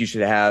all, I think you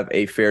should have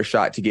a fair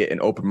shot to get an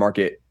open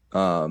market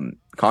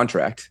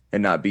contract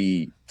and not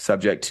be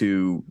subject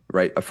to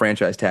a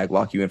franchise tag,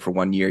 lock you in for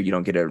 1 year. You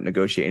don't get to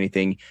negotiate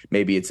anything.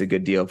 Maybe it's a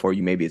good deal for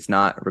you. Maybe it's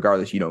not.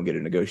 Regardless, you don't get to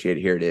negotiate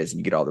it. Here it is. And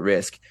you get all the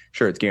risk.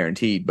 Sure, it's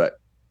guaranteed, but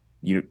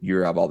you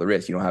have all the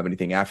risk. You don't have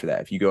anything after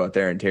that. If you go out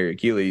there and tear your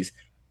Achilles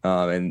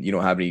and you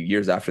don't have any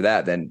years after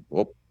that, then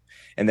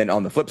and then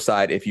on the flip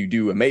side, if you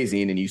do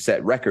amazing and you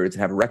set records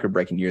and have a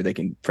record-breaking year, they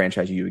can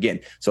franchise you again.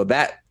 So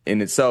that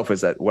in itself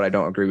is what I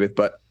don't agree with.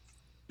 But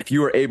if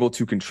you are able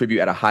to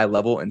contribute at a high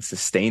level and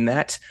sustain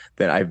that,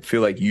 then I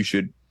feel like you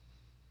should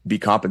be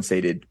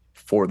compensated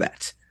for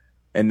that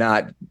and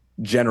not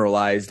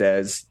generalized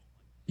as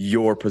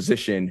your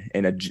position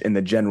in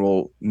the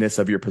generalness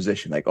of your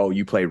position. Like, oh,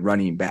 you play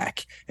running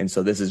back, and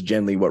so this is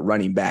generally what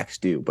running backs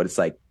do. But it's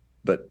like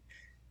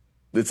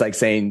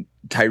saying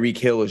Tyreek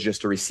Hill is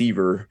just a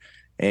receiver,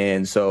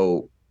 and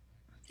so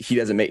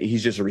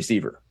he's just a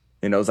receiver.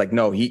 It's like,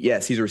 no,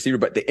 he's a receiver,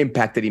 but the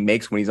impact that he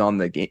makes when he's on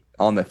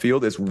the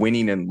field is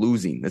winning and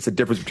losing. That's the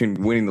difference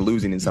between winning and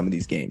losing in some of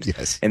these games.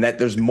 Yes. And that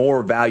there's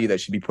more value that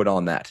should be put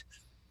on that.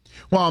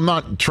 Well, I'm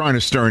not trying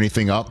to stir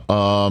anything up,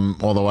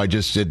 although I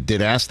just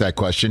did ask that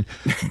question.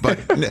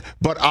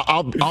 But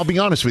I'll be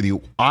honest with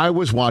you. I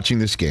was watching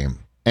this game,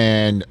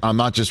 and I'm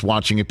not just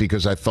watching it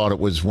because I thought it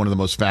was one of the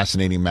most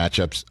fascinating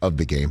matchups of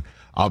the game.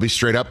 I'll be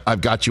straight up.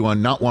 I've got you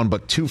on not one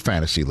but two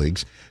fantasy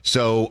leagues.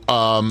 So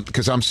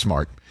because I'm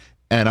smart.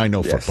 And I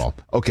know football.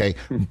 Okay.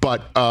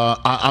 But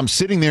I'm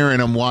sitting there and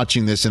I'm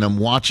watching this and I'm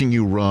watching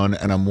you run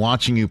and I'm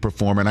watching you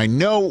perform. And I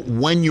know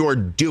when you're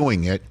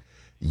doing it,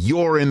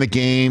 you're in the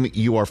game.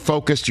 You are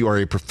focused. You are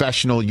a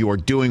professional. You are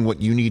doing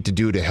what you need to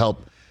do to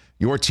help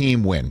your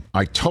team win.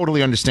 I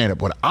totally understand it.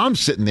 But I'm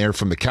sitting there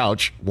from the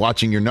couch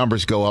watching your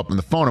numbers go up and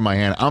the phone in my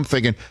hand. I'm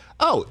thinking,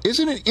 oh,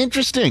 isn't it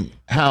interesting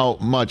how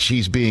much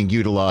he's being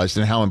utilized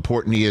and how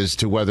important he is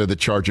to whether the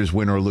Chargers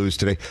win or lose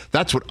today?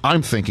 That's what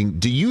I'm thinking.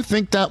 Do you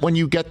think that when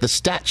you get the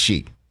stat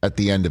sheet at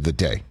the end of the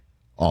day,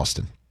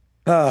 Austin?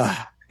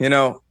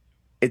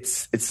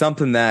 It's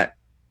something that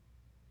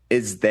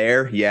is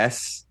there,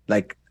 yes.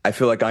 Like, I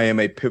feel like I am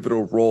a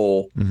pivotal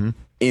role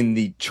in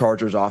the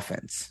Chargers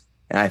offense.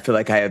 And I feel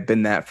like I have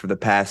been that for the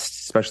past,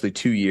 especially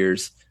 2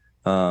 years.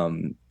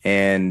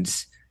 And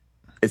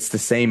it's the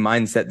same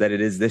mindset that it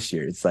is this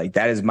year. It's like,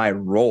 that is my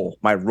role.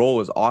 My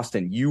role is,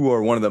 Austin, you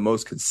are one of the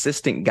most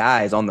consistent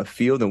guys on the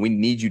field, and we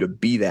need you to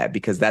be that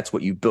because that's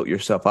what you built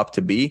yourself up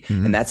to be.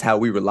 And that's how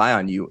we rely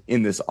on you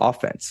in this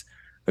offense.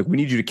 Like, we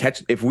need you to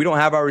catch. If we don't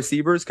have our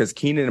receivers, because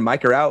Keenan and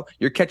Mike are out,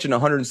 you're catching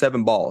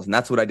 107 balls. And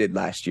that's what I did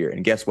last year.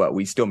 And guess what?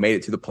 We still made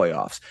it to the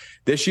playoffs.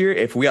 This year,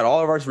 if we got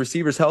all of our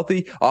receivers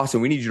healthy,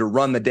 Austin, we need you to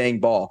run the dang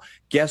ball.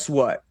 Guess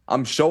what?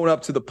 I'm showing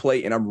up to the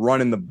plate and I'm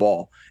running the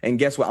ball. And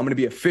guess what? I'm going to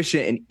be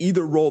efficient in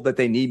either role that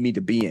they need me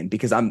to be in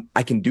because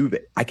I can do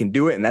that. I can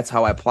do it. And that's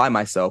how I apply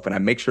myself. And I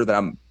make sure that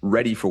I'm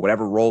ready for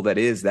whatever role that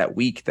is that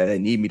week that they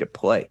need me to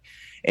play.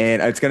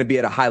 And it's going to be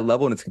at a high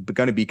level and it's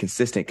going to be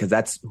consistent because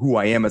that's who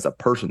I am as a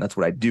person. That's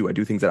what I do. I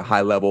do things at a high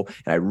level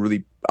and I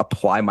really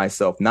apply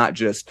myself, not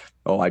just,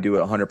 I do it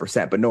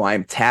 100%, but no, I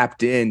am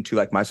tapped into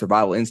like my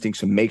survival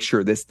instincts to make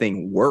sure this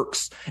thing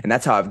works. And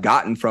that's how I've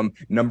gotten from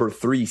number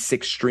 3,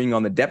 6 string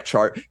on the depth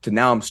chart to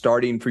now I'm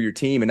starting for your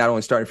team, and not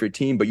only starting for your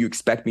team, but you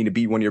expect me to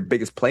be one of your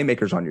biggest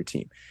playmakers on your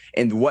team.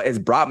 And what has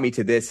brought me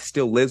to this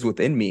still lives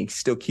within me,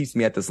 still keeps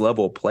me at this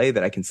level of play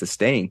that I can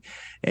sustain.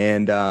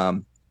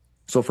 And,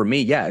 so for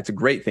me, yeah, it's a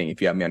great thing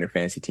if you have me on your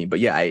fantasy team. But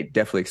yeah, I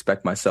definitely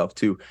expect myself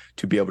to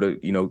be able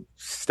to,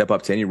 step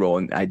up to any role.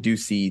 And I do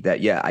see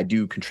that, yeah, I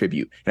do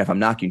contribute. And if I'm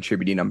not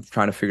contributing, I'm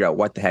trying to figure out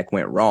what the heck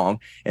went wrong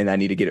and I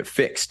need to get it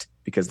fixed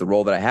because the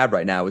role that I have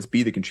right now is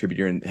be the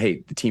contributor. And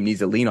hey, the team needs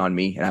to lean on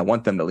me and I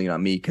want them to lean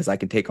on me because I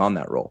can take on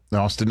that role.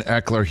 Austin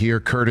Ekeler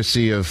here,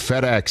 courtesy of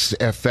FedEx,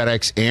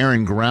 FedEx Air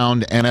and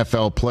Ground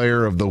NFL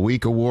Player of the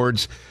Week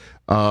Awards.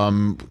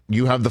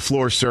 You have the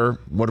floor, sir.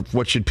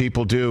 What should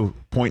people do?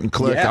 Point and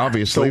click,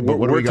 obviously. So but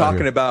what we're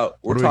talking about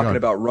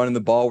running the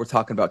ball. We're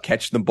talking about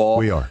catching the ball.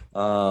 We are.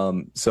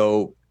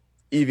 So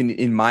even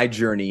in my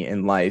journey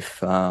in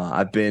life,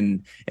 I've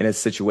been in a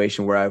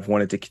situation where I've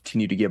wanted to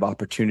continue to give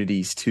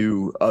opportunities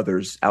to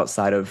others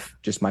outside of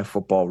just my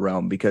football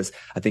realm because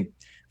I think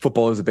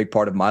football is a big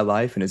part of my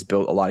life and has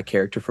built a lot of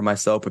character for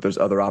myself, but there's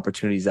other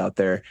opportunities out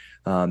there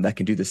that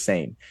can do the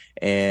same.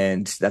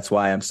 And that's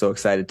why I'm so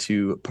excited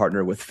to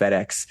partner with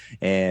FedEx.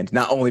 And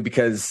not only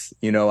because,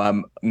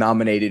 I'm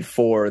nominated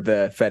for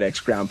the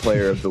FedEx Ground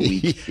Player of the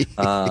Week.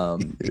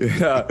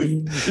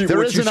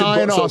 There is an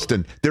eye in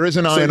Austin. There is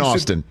an eye in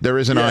Austin. There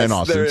is an eye in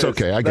Austin. It's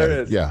okay. I get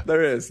it. Yeah,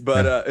 there is.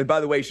 But and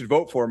by the way, you should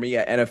vote for me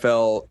at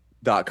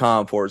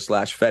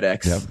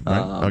NFL.com/FedEx. Yep,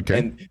 right. Okay.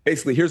 And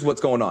basically, here's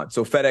what's going on.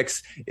 So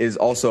FedEx is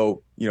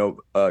also,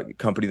 a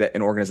company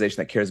an organization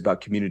that cares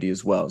about community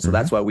as well. So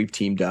that's why we've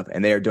teamed up,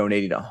 and they are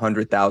donating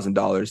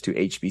 $100,000 to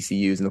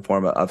HBCUs in the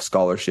form of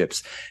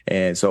scholarships.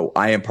 And so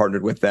I am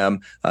partnered with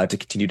them to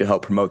continue to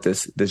help promote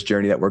this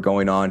journey that we're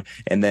going on.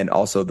 And then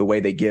also the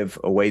way they give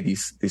away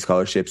these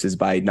scholarships is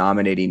by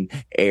nominating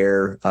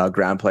Air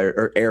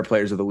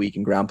Players of the Week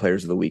and Ground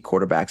Players of the Week,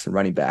 quarterbacks and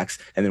running backs,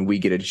 and then we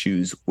get to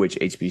choose which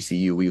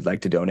HBCU we would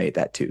like to donate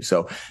that to.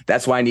 So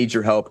that's why I need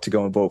your help to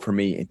go and vote for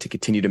me and to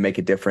continue to make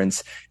a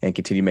difference and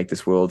continue to make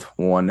this world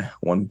one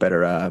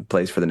better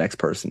place for the next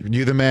person.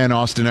 You the man,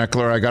 Austin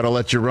Ekeler. I got to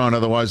let you run.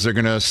 Otherwise, they're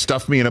going to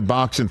stuff me in a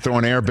box and throw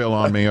an air bill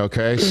on me,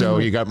 okay? So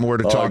you got more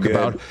to talk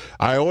about.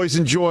 I always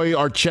enjoy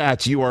our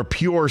chats. You are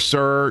pure,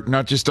 sir,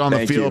 not just on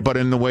the field, but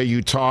in the way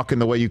you talk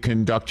and the way you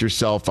conduct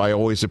yourself. I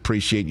always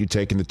appreciate you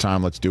taking the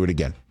time. Let's do it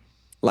again.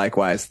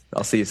 Likewise.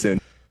 I'll see you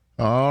soon.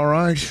 All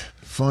right.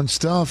 Fun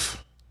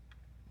stuff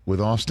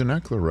with Austin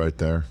Ekeler right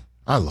there.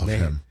 I love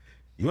him.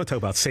 You want to talk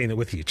about saying it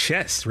with your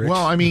chest, Rich?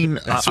 Well, I mean,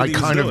 I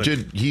kind of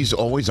did. He's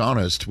always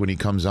honest when he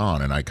comes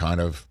on, and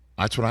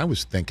that's what I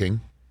was thinking.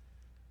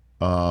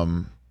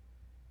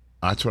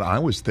 That's what I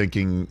was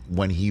thinking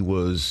when he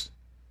was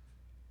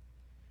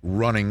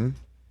running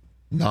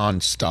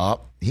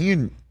nonstop. He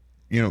and,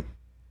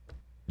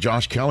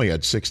 Josh Kelly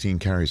had 16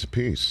 carries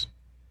apiece.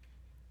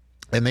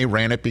 And they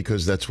ran it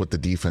because that's what the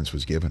defense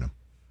was giving him.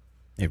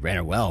 They ran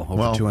it well,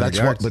 over 200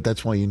 yards. But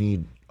that's why you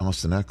need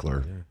Austin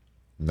Ekeler. Yeah.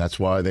 And that's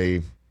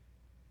why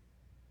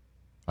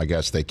I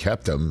guess they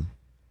kept him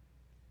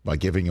by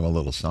giving him a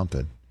little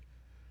something.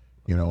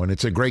 And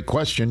it's a great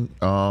question.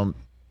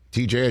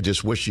 TJ, I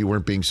just wish you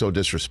weren't being so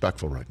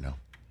disrespectful right now.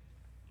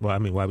 Well, I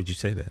mean, why would you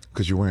say that?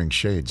 Because you're wearing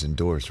shades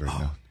indoors right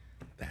now.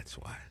 That's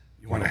why.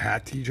 You want a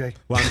hat, TJ?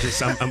 Well,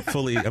 I'm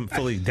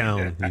fully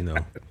down,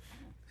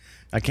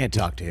 I can't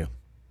talk to you.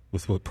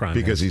 With what Prime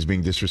Because has. he's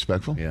being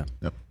disrespectful? Yeah.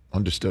 Yep.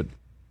 Understood.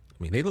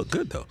 I mean, they look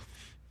good, though.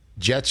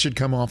 Jets should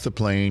come off the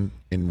plane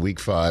in week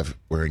 5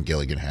 wearing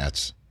Gilligan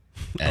hats.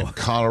 And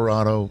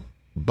Colorado,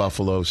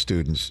 Buffalo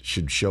students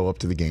should show up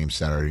to the game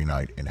Saturday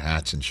night in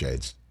hats and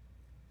shades.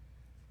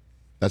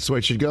 That's the way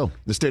it should go.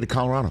 The state of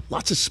Colorado.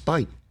 Lots of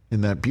spite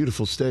in that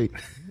beautiful state.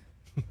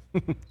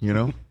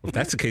 If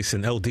that's the case,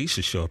 then LD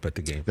should show up at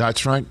the game.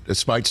 That's right. A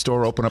spite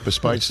store, open up a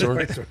spite store.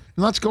 And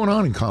lots going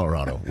on in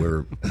Colorado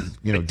where,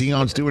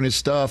 Dion's doing his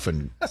stuff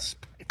and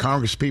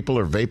Congress people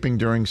are vaping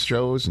during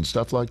shows and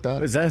stuff like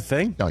that. Is that a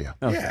thing? Oh, yeah.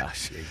 Oh, Yeah.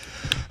 gosh.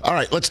 All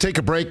right, let's take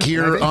a break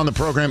here on the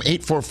program.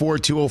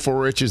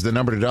 844-204-RICH is the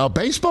number to dial.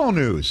 Baseball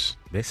news.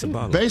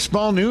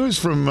 Baseball news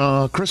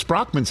from Chris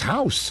Brockman's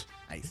house.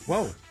 Nice.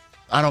 Whoa.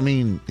 I don't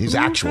mean his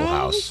actual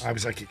house. I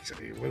was like,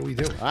 what are we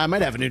doing? I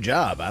might have a new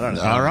job. I don't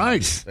know. All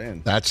right.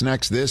 That's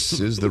next. This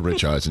is the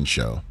Rich Eisen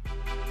Show.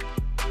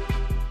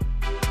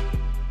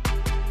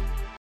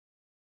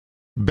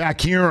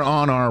 Back here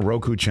on our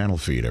Roku channel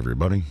feed,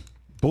 everybody.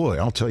 Boy,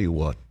 I'll tell you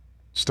what.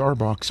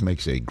 Starbucks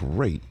makes a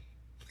great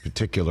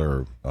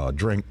particular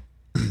drink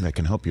that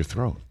can help your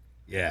throat.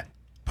 Yeah.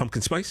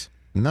 Pumpkin spice?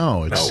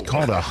 No, it's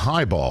called a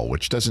highball,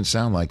 which doesn't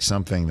sound like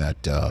something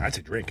that... That's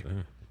a drink.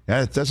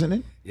 Yeah, doesn't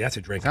it? Yeah, it's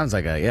a drink. Sounds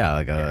like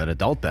an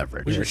adult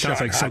beverage. It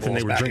sounds like something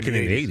they were drinking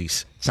in the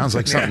 80s. Sounds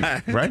like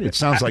something, right? It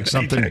sounds like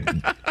something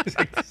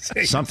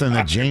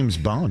that James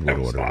Bond would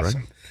order,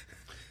 awesome. right?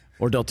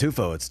 Or Del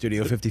Tufo at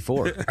Studio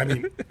 54. I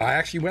mean, I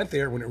actually went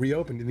there when it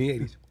reopened in the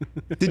 80s.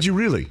 Did you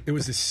really? It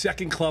was the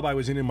second club I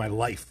was in my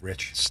life,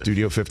 Rich.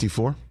 Studio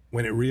 54?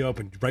 When it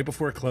reopened, right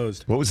before it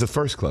closed. What was the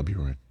first club you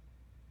were in?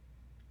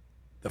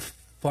 The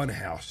Fun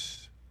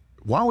House.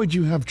 Why would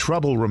you have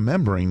trouble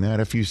remembering that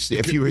if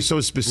you were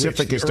so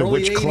specific as to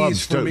which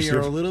clubs? For me are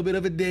a little bit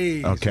of a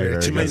daze. Okay,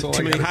 Rich.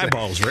 Too many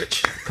highballs,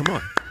 Rich. Come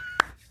on.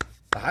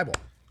 The highball.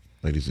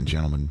 Ladies and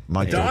gentlemen,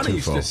 Mike Donna Del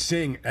used to Tufo.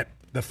 sing at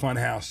the Fun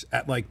House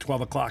at like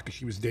 12 o'clock because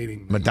she was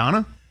dating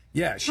Madonna?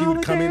 Yeah, she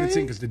would come in and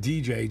sing because the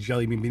DJ,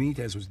 Jelly Bean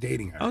Benitez, was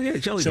dating her. Oh, yeah,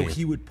 Jelly So Bean.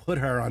 he would put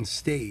her on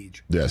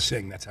stage to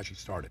sing. That's how she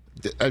started.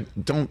 I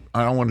don't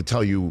want to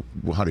tell you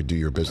how to do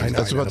your business. I know,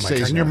 That's I know, what I the say.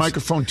 mic Isn't your knows.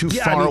 microphone too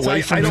Yeah, far I mean, away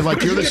I from you? don't-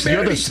 Like you're the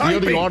You're you're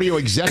the audio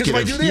Because if I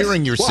executive do this-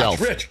 hearing yourself.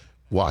 Watch, Rich.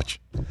 Watch.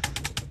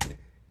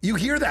 You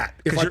hear that?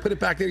 If I put it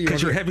back there, you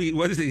Because you're heavy.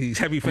 What is it? He's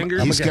heavy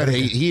fingered.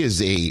 He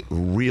is a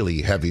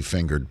really heavy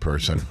fingered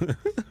person.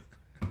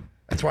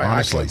 That's why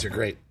Honestly. iPhones are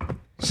great.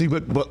 See,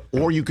 but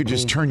or you could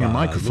just turn your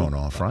microphone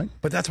off, right?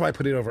 But that's why I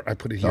put it over. I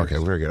put it here. Okay,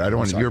 very good. I don't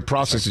want your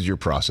process is your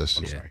process.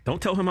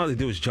 Don't tell him how to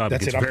do his job.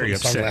 That's he it, gets I'm very putting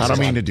upset. sunglasses I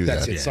don't mean to do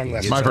That's that. it,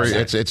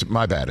 sunglasses. It's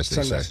my bad, as they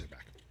say. Sunglasses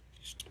back.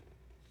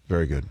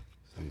 Very good.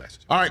 Sunglasses.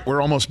 All right,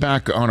 we're almost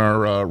back on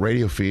our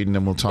radio feed, and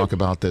then we'll talk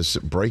about this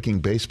breaking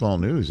baseball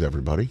news,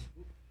 everybody.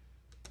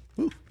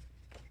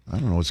 I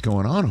don't know what's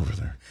going on over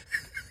there.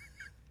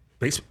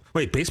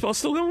 Wait, baseball's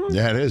still going on?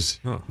 Yeah, it is.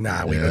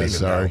 Nah, we don't even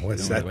sorry. know.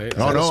 What's that?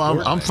 Oh,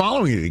 no, I'm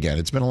following it again.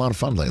 It's been a lot of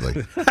fun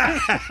lately.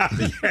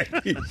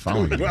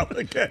 Following well it.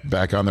 again.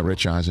 Back on the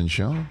Rich Eisen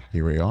Show.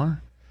 Here we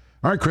are.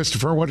 All right,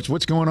 Christopher,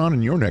 what's going on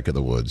in your neck of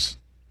the woods?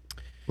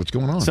 What's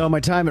going on? So my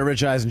time at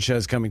Rich Eisen Show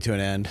is coming to an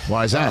end.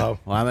 Why is that? Well,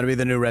 I'm going to be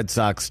the new Red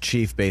Sox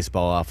chief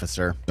baseball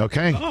officer.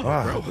 Okay.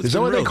 Is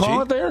that what they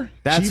call it there?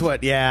 That's Chief-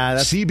 what, yeah.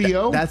 That's,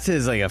 CBO? That's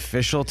his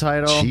official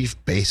title. Chief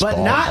baseball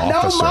But not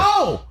officer. no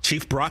Mo.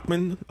 Chief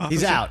Brockman.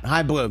 He's out.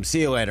 Hi, Bloom. See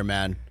you later,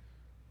 man.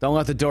 Don't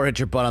let the door hit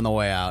your butt on the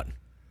way out.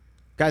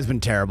 Guy's been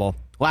terrible.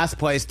 Last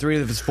place,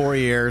 3 of his 4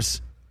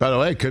 years. By the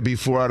way, it could be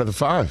 4 out of the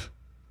 5.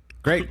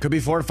 Great. Could be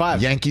 4 to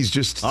 5. Yankees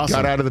just Awesome.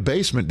 got out of the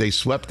basement. They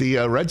swept the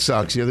Red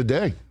Sox the other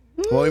day.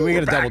 Well, we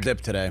got a double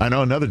dip today. I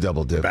know, another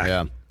double dip.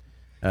 Yeah.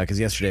 Because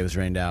yesterday was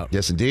rained out.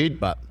 Yes, indeed.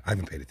 But I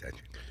haven't paid attention.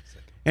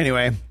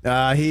 anyway,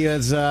 he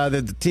is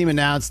the team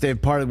announced they've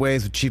parted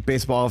ways with Chief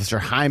Baseball Officer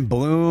Chaim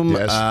Bloom.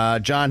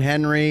 Yes. John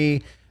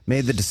Henry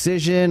made the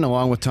decision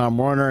along with Tom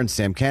Warner and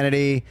Sam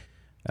Kennedy.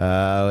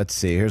 Let's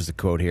see. Here's the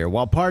quote here.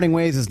 While parting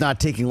ways is not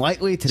taken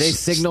lightly, today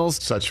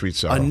signals such sweet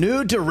sorrow. a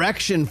new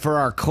direction for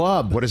our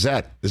club. What is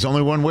that? There's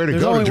only one way to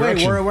There's go. only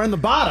Direction. we're in the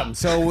bottom,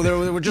 so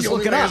we're just The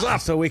only looking way is up.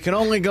 up. So we can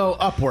only go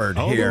upward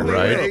Oh, here, the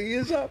right? way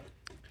is up.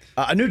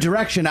 A new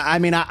direction. I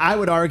mean, I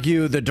would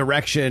argue the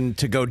direction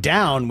to go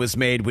down was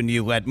made when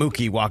you let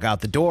Mookie walk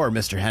out the door,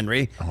 Mr.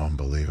 Henry. Oh,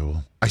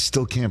 unbelievable. I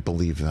still can't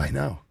believe that. I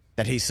know.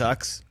 That he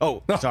sucks.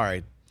 Oh,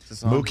 sorry. Is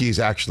this on? Mookie's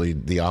actually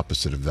the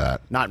opposite of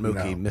that. Not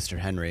Mookie, No. Mr.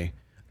 Henry.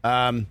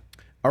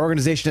 Our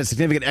organization has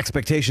significant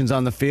expectations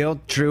on the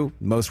field. True,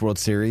 most World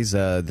Series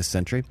this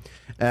century.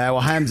 While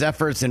Haim's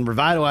efforts in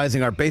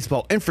revitalizing our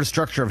baseball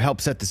infrastructure have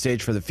helped set the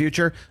stage for the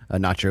future,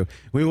 not true.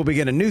 We will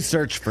begin a new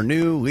search for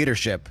new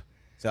leadership.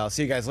 So I'll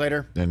see you guys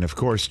later. And, of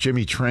course,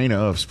 Jimmy Traina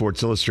of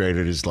Sports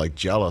Illustrated is,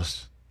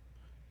 jealous.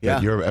 Yeah.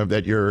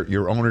 That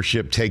your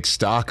ownership takes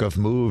stock of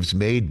moves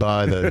made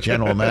by the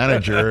general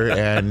manager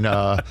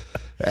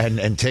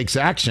and takes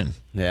action.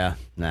 Yeah.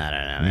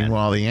 No.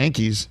 Meanwhile, the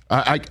Yankees,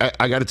 I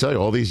got to tell you,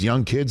 all these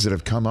young kids that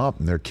have come up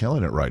and they're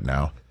killing it right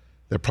now.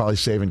 They're probably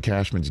saving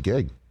Cashman's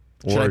gig.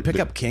 Should I pick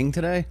up King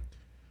today?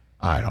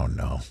 I don't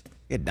know.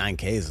 He had 9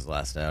 Ks his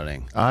last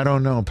outing. I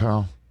don't know,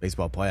 pal.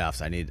 Baseball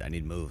playoffs. I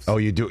need moves. Oh,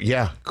 you do?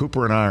 Yeah.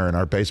 Cooper and I are in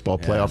our baseball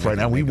playoff right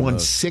now. We won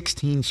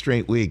 16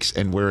 straight weeks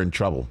and we're in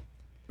trouble.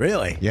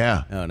 Really?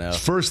 Yeah. Oh no.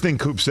 First thing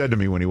Coop said to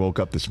me when he woke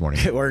up this morning.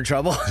 We're in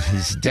trouble.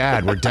 He's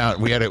Dad. We're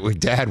down.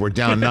 We're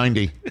down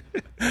 90.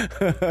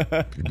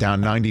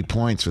 Down 90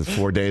 points with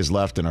 4 days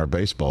left in our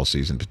baseball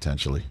season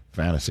potentially.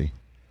 Fantasy.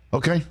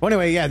 Okay. Well,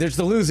 anyway, yeah. There's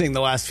the losing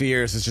the last few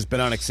years has just been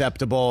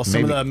unacceptable.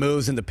 Some of the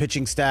moves in the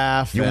pitching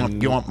staff. You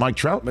want Mike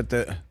Trout?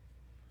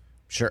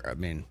 Sure. I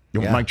mean, you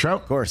want Mike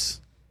Trout? Of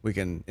course. We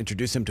can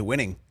introduce him to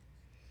winning.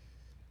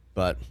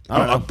 But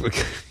I don't know.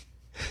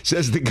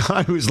 Says the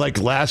guy who's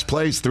last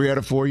place 3 out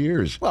of 4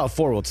 years. Well,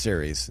 4 World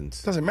Series.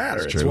 Doesn't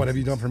matter. It's what have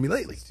you done for me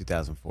lately? It's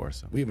 2004.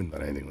 So we haven't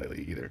done anything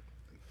lately either.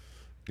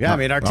 Yeah, I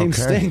mean, our teams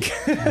stink.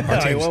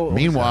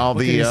 Meanwhile,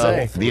 the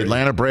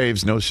Atlanta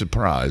Braves, no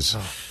surprise,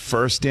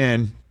 first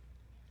in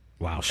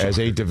as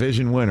a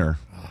division winner.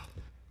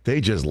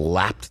 They just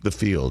lapped the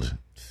field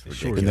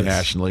in the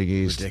National League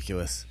East.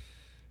 Ridiculous.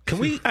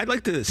 I'd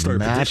like to start a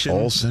Matt petition.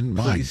 Olson,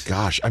 my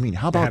gosh. I mean,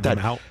 how about that?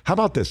 How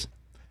about this?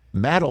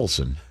 Matt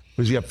Olson.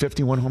 Does he have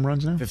 51 home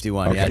runs now?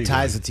 51, okay. Yeah. It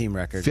ties the team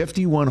record.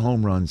 51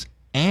 home runs,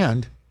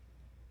 and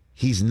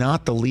he's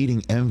not the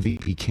leading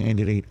MVP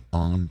candidate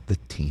on the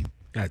team.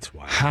 That's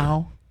wild.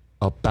 How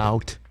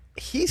about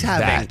He's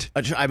having,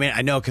 I mean,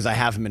 I know because I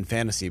have him in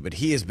fantasy, but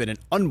he has been an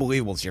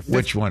unbelievable this year.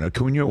 Which one,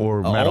 Acuna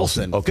or Matt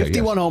Olson? Okay,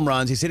 51 home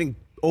runs. He's hitting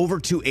over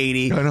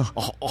 280,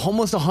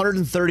 almost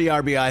 130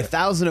 RBI,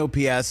 1,000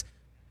 OPS.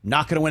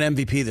 Not going to win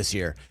MVP this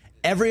year.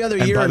 Every other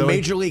year in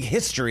Major League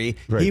history,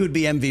 he would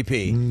be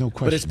MVP. No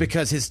question. But it's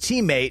because his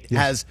teammate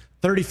has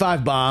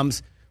 35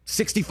 bombs,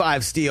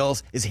 65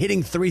 steals, is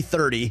hitting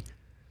 330.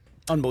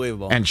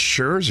 Unbelievable. And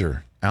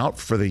Scherzer out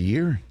for the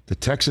year. The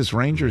Texas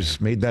Rangers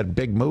made that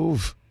big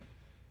move.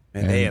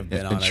 And they have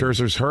been on and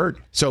Scherzer's hurt.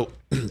 So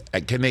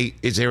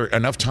is there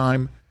enough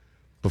time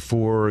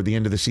before the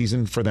end of the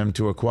season for them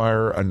to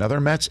acquire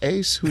another Mets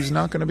ace who's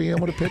not going to be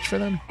able to pitch for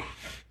them?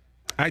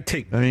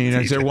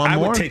 Is there one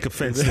more? I would take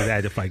offense to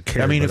that if I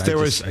cared. I mean, if there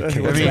was, where's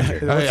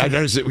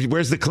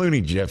the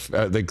Clooney GIF?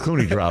 The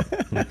Clooney drop.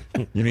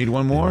 You need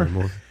one more?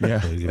 Yeah.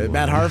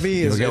 Matt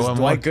Harvey is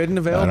Dwight Gooden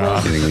available?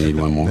 I think we need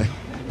one more.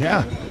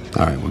 Yeah.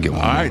 All right, we'll get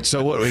one. All right.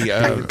 So what we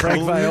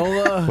Craig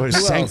Viola. What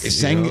is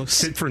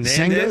Sid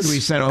Fernandez? We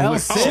sent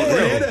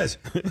Fernandez.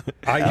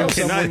 I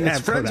cannot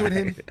have friends with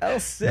him. El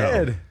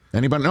Cid. No.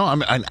 Anybody know?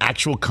 An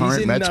actual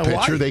current Mets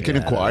pitcher they can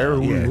acquire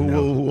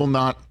who will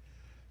not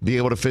be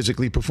able to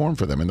physically perform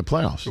for them in the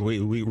playoffs.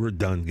 We were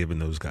done giving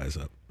those guys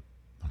up.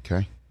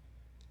 Okay.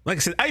 Like I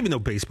said, I even know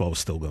baseball was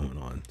still going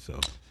on. So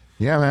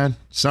yeah, man.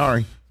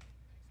 Sorry.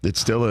 It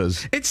still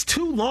is. It's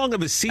too long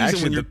of a season.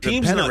 Actually, when your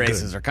team's the not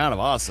races good. are kind of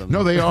awesome.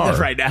 No, they are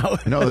right now.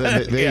 No,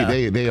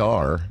 they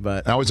are.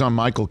 But I was on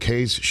Michael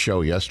Kay's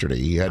show yesterday.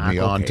 He had me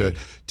on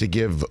to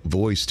give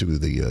voice to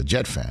the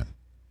Jet fan.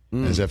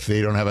 As if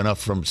they don't have enough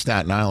from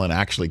Staten Island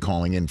actually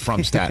calling in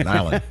from Staten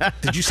Island.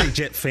 Did you say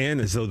Jet fan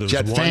as though there's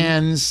Jet one?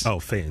 fans. Oh,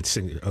 fans.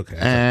 Singular. Okay.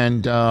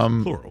 And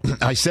plural.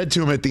 I said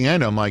to him at the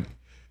end, I'm like,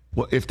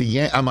 well,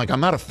 I'm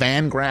not a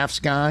fan graphs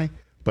guy,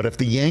 but if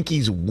the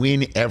Yankees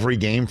win every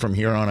game from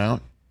here on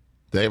out,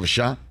 they have a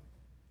shot.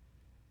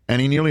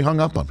 And he nearly hung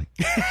up on me.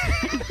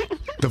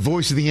 The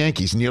voice of the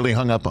Yankees nearly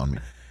hung up on me.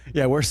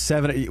 Yeah, we're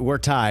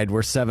tied.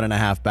 We're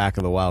 7.5 back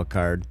of the wild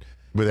card.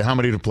 With how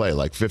many to play?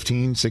 Like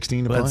 15,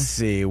 16 to play? Let's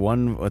see.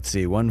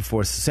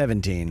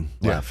 17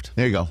 left.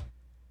 There you go.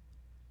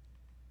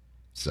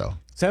 So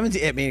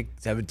 17. I mean,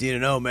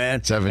 17-0,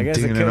 man.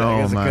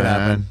 17-0,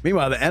 man.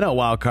 Meanwhile, the NL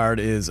wild card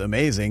is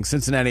amazing.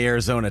 Cincinnati,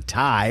 Arizona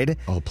tied.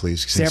 Oh,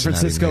 please, San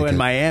Francisco and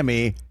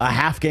Miami a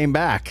half game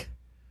back.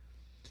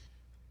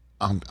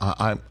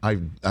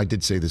 I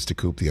did say this to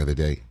Coop the other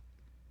day.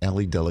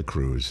 Ellie De La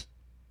Cruz,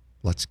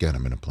 let's get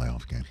him in a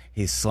playoff game.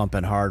 He's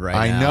slumping hard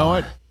right now. I know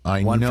it.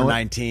 I 1 know for it.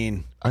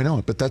 19. I know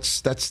it, but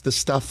that's the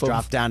stuff of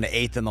dropped down to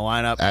 8th in the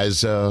lineup.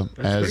 As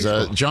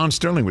John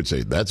Sterling would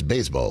say, that's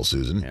baseball,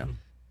 Susan. Yeah.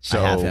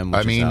 So I have him,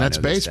 I mean, that's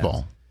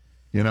baseball,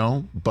 you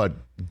know. But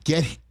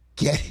get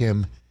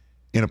him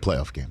in a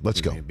playoff game.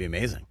 Let's go. It'd be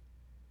amazing.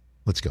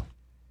 Let's go.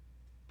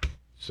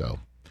 So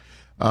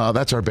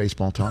that's our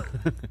baseball talk.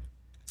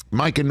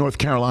 Mike in North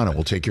Carolina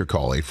will take your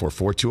call.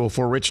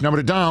 844-204-RICH. Number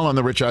to dial on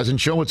the Rich Eisen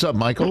Show. What's up,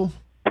 Michael?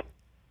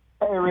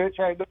 Hey, Rich.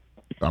 How you doing?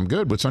 I'm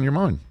good. What's on your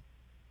mind?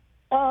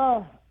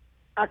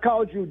 I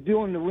called you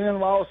doing the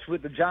win-loss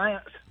with the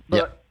Giants,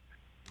 but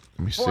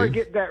Before I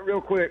get that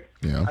real quick,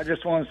 I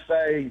just want to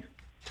say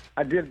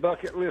I did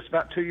bucket list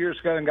about 2 years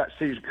ago and got to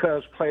see the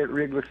Cubs play at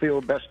Wrigley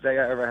Field. Best day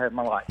I ever had in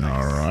my life.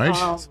 All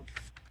right.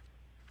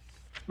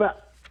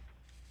 But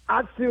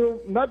I feel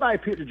nobody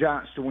picked the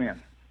Giants to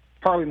win.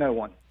 Probably no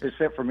one,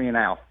 except for me and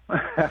Al.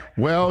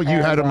 Well,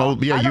 you had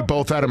them. You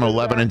both had them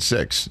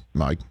 11-6,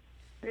 Mike.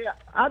 Yeah,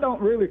 I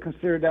don't really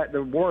consider that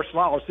the worst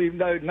loss, even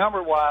though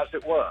number-wise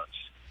it was.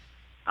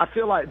 I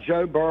feel like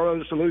Joe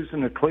Burrow's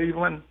losing to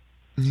Cleveland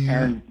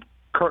and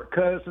Kirk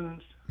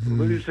Cousins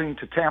losing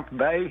to Tampa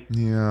Bay.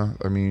 Yeah,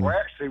 I mean, were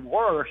actually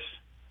worse.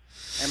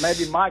 And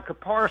maybe Micah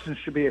Parsons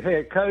should be a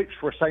head coach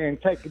for saying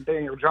taking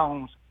Daniel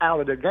Jones out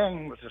of the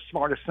game was the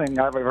smartest thing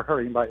I've ever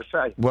heard anybody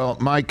say. Well,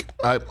 Mike,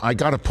 I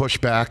got to push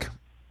back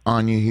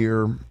on you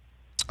here.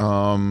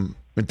 And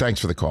thanks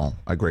for the call.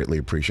 I greatly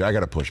appreciate it. I got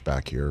to push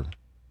back here.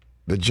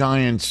 The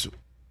Giants,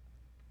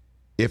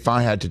 if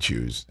I had to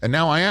choose, and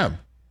now I am,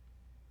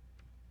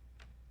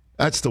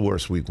 that's the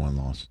worst week one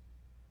loss.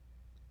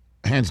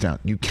 Hands down.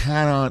 You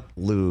cannot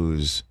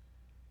lose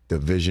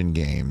division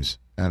games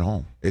at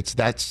home. It's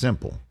that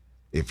simple.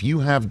 If you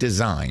have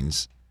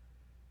designs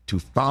to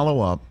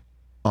follow up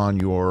on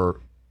your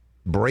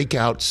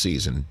breakout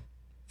season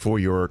for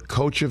your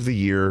Coach of the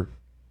Year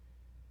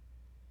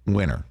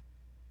winner,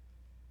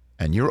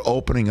 and you're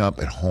opening up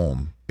at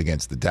home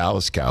against the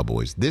Dallas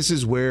Cowboys, this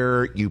is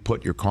where you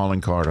put your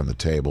calling card on the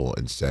table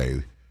and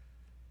say,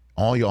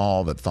 all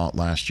y'all that thought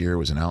last year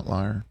was an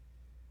outlier,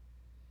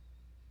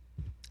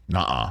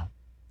 nuh-uh.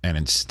 And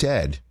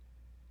instead,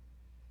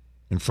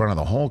 in front of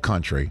the whole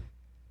country,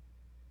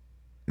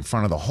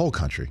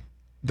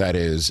 that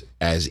is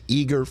as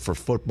eager for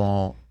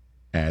football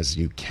as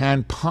you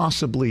can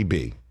possibly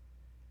be,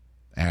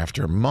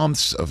 after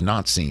months of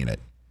not seeing it,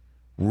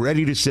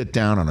 ready to sit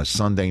down on a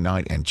Sunday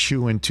night and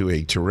chew into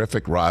a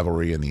terrific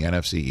rivalry in the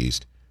NFC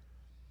East,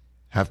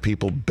 have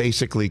people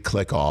basically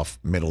click off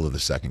middle of the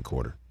second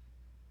quarter.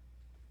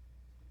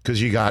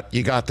 Because you got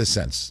the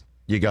sense.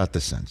 You got the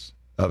sense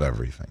of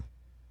everything.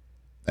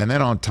 And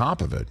then on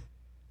top of it,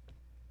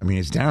 I mean,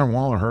 is Darren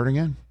Waller hurt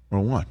again or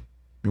what?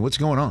 I mean, what's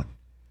going on?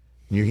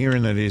 You're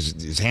hearing that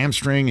his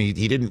hamstring,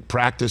 he didn't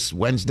practice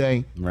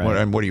Wednesday. Right.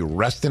 And what are you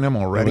arresting him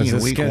already in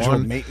week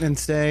one?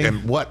 Maintenance day?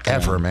 And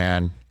whatever,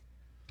 man.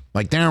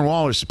 Like Darren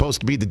Waller's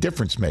supposed to be the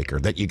difference maker,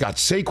 that you got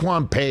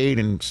Saquon paid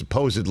and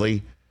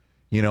supposedly,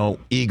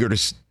 eager to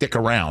stick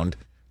around.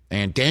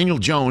 And Daniel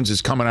Jones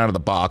is coming out of the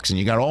box, and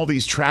you got all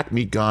these track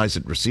meet guys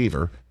at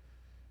receiver.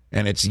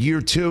 And it's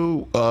year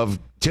 2 of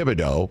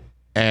Thibodeau.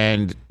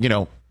 And,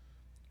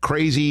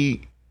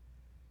 crazy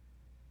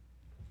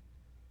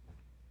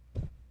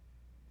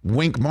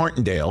Wink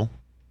Martindale,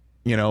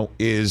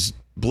 is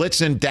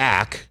blitzing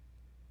Dak,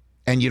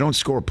 and you don't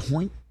score a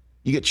point.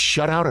 You get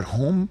shut out at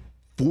home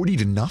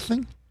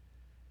 40-0.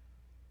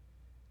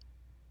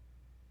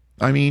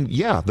 I mean,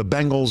 yeah, the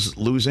Bengals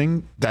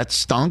losing, that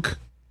stunk.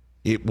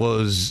 It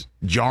was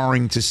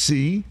jarring to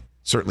see,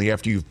 certainly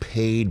after you've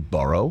paid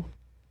Burrow.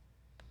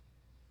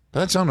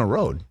 But that's on the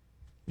road.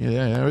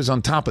 Yeah, it was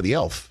on top of the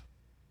elf.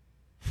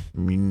 I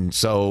mean,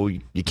 so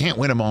you can't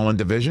win them all in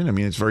division. I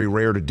mean, it's very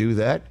rare to do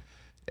that.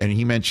 And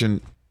he mentioned,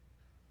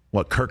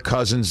 Kirk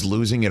Cousins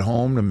losing at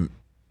home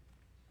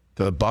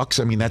to the Bucs.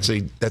 I mean,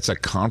 that's a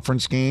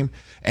conference game.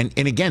 And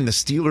again, the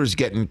Steelers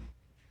getting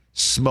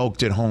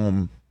smoked at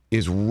home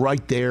is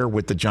right there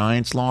with the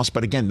Giants loss.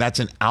 But again, that's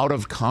an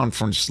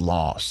out-of-conference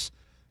loss.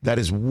 That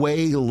is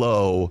way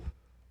low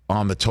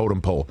on the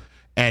totem pole.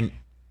 And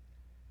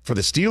for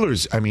the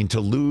Steelers, I mean, to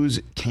lose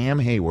Cam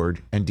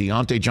Hayward and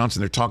Deontay Johnson,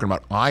 they're talking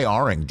about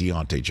IRing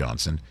Deontay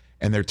Johnson,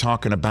 and they're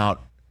talking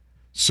about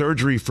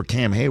surgery for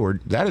Cam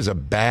Hayward. That is a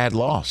bad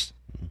loss.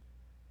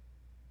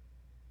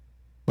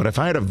 But if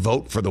I had to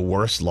vote for the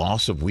worst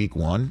loss of week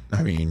one,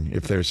 I mean,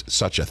 if there's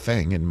such a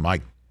thing, and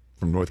Mike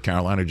from North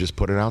Carolina just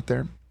put it out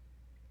there,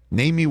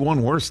 name me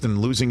one worse than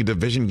losing a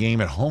division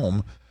game at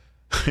home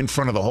in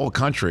front of the whole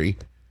country,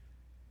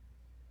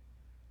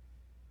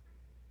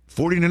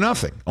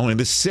 40-0. Only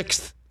the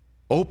 6th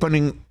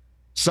opening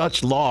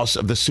such loss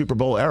of the Super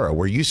Bowl era,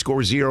 where you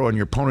score 0 and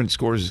your opponent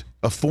scores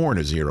a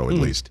 4-0 at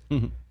least.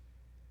 Mm-hmm.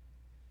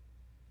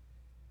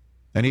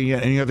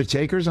 Any other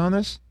takers on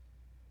this?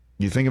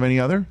 You think of any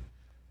other?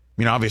 I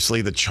mean,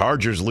 obviously the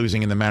Chargers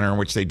losing in the manner in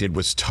which they did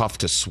was tough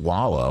to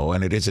swallow,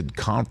 and it is a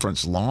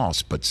conference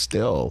loss, but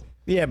still.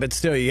 Yeah, but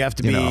still, you have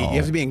to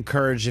be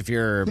encouraged if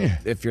you're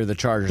the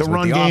Chargers. The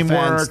run game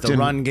worked. The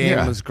run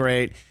game was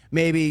great.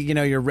 Maybe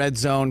your red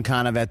zone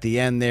kind of at the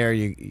end there.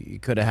 You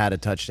could have had a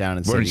touchdown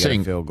and still get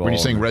a field goal. When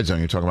you're saying red zone,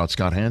 you're talking about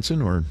Scott Hansen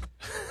or?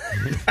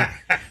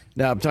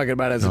 No, I'm talking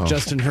about as a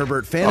Justin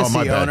Herbert fantasy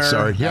my bad. owner.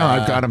 Sorry, yeah,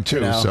 I've got him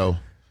too. So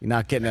you're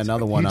not getting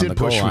another one on the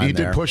goal line. He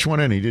did push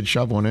one in. He did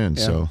shove one in.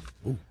 Yeah. So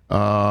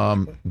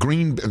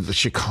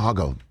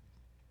Chicago.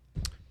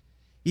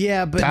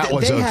 Yeah,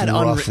 but they had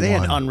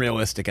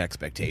unrealistic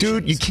expectations.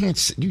 Dude, you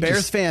can't.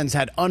 Bears fans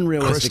had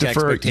unrealistic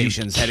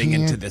expectations heading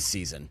into this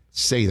season.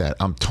 Say that.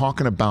 I'm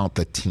talking about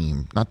the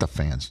team, not the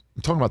fans.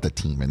 I'm talking about the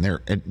team, and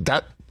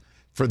that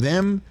for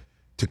them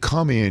to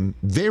come in,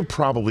 they're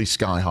probably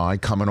sky high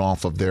coming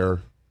off of their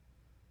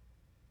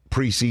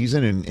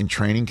preseason and in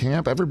training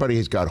camp. Everybody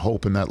has got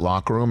hope in that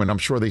locker room, and I'm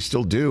sure they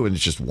still do, and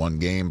it's just one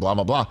game, blah,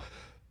 blah, blah.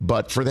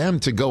 But for them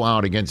to go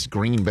out against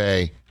Green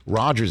Bay,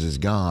 Rodgers is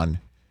gone.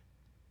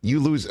 You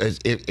lose,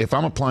 if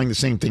I'm applying the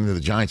same thing to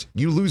the Giants,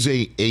 you lose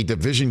a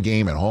division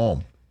game at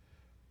home.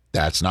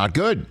 That's not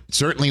good.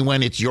 Certainly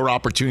when it's your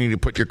opportunity to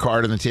put your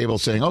card on the table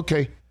saying,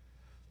 okay,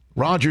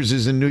 Rodgers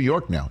is in New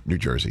York now, New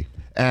Jersey.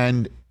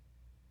 And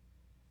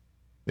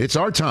it's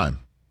our time.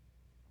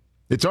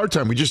 It's our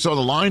time. We just saw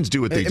the Lions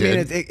do what they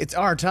did. It's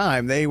our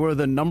time. They were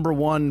the number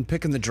one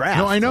pick in the draft.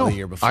 No, I know. The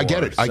year before, I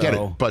get it. I get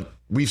it. But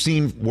we've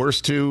seen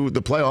worse to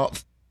the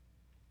playoff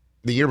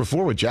the year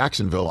before with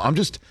Jacksonville. I'm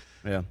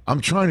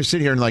trying to sit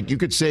here and you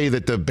could say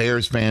that the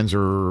Bears fans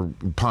are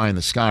pie in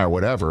the sky or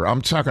whatever.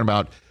 I'm talking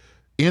about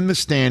in the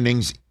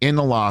standings, in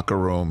the locker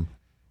room,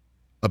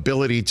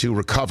 ability to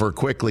recover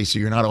quickly so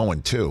you're not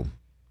 0-2.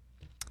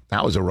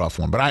 That was a rough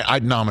one. But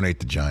I'd nominate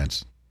the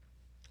Giants.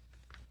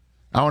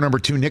 Hour number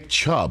 2, Nick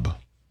Chubb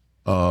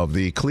of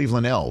the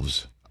Cleveland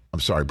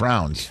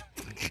Browns.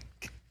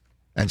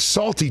 And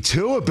Salty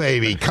Tua,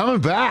 baby,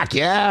 coming back,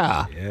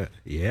 yeah.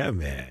 Yeah,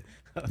 man.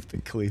 Of the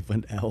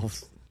Cleveland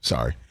Elves.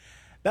 Sorry.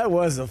 That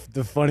was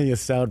the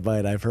funniest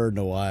soundbite I've heard in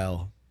a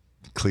while.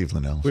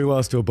 Cleveland Elves. We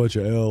lost to a bunch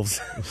of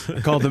elves. I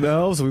called them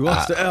elves. We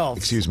lost to elves.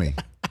 Excuse me.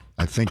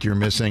 I think you're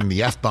missing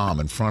the F-bomb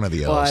in front of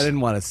the elves. Well, I didn't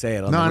want to say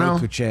it on the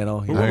Roku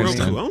channel. We're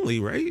Roku only,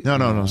 right?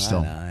 No.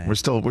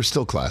 Still, we're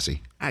still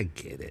classy. I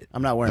get it.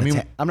 I'm not wearing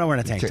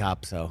a tank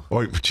top, so.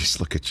 Oh, just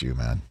look at you,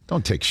 man.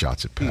 Don't take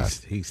shots at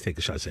Pat. He's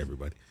taking shots at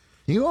everybody.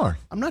 You are.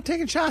 I'm not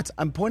taking shots.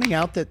 I'm pointing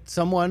out that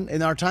someone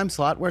in our time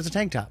slot wears a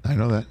tank top. I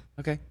know that.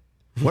 Okay.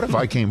 What if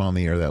I came on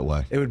the air that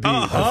way? It would be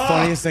the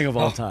funniest thing of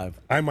all time.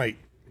 I might.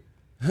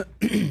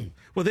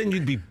 Well, then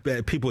you'd be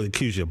people would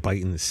accuse you of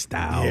biting the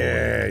style.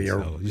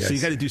 So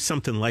you got to do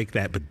something like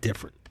that, but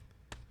different.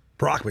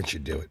 Brockman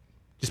should do it.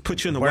 Just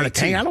put you in the wear white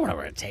tee. I don't want to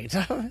wear a tank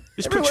top.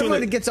 Just put you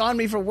in. It gets on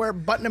me for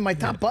buttoning my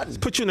top button.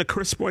 Just put you in a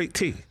crisp white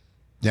tee.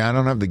 Yeah, I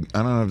don't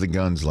have the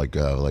guns like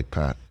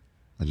Pat.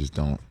 I just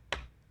don't.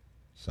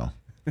 So.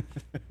 I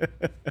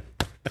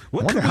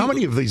wonder how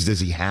many of these does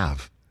he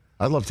have?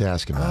 I'd love to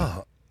ask him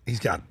that. He's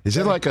got. Is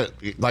it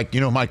like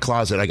my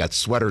closet? I got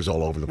sweaters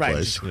all over the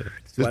place.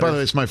 By the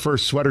way, it's my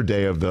first sweater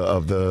day of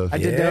the. I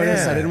did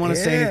notice. I didn't want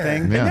to say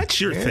anything. Yeah. And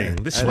that's your thing.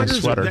 The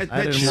sweater.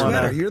 That's your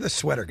sweater. You're the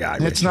sweater guy.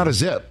 It's not a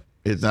zip.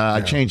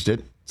 I changed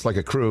it. It's like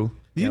a crew.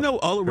 You know,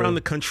 all around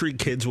the country,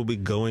 kids will be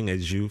going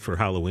as you for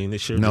Halloween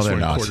this year. No, they're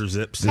not. Quarter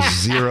zips.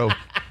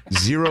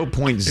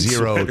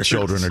 0.0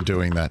 children are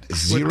doing that.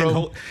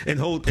 0.0. And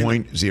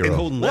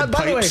holding lead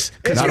by the way, pipes.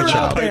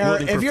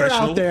 If you're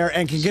out there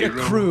and can get a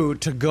crew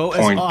to go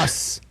as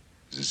us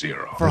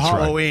for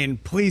Halloween,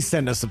 please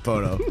send us a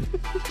photo.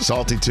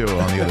 Salty too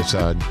on the other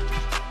side.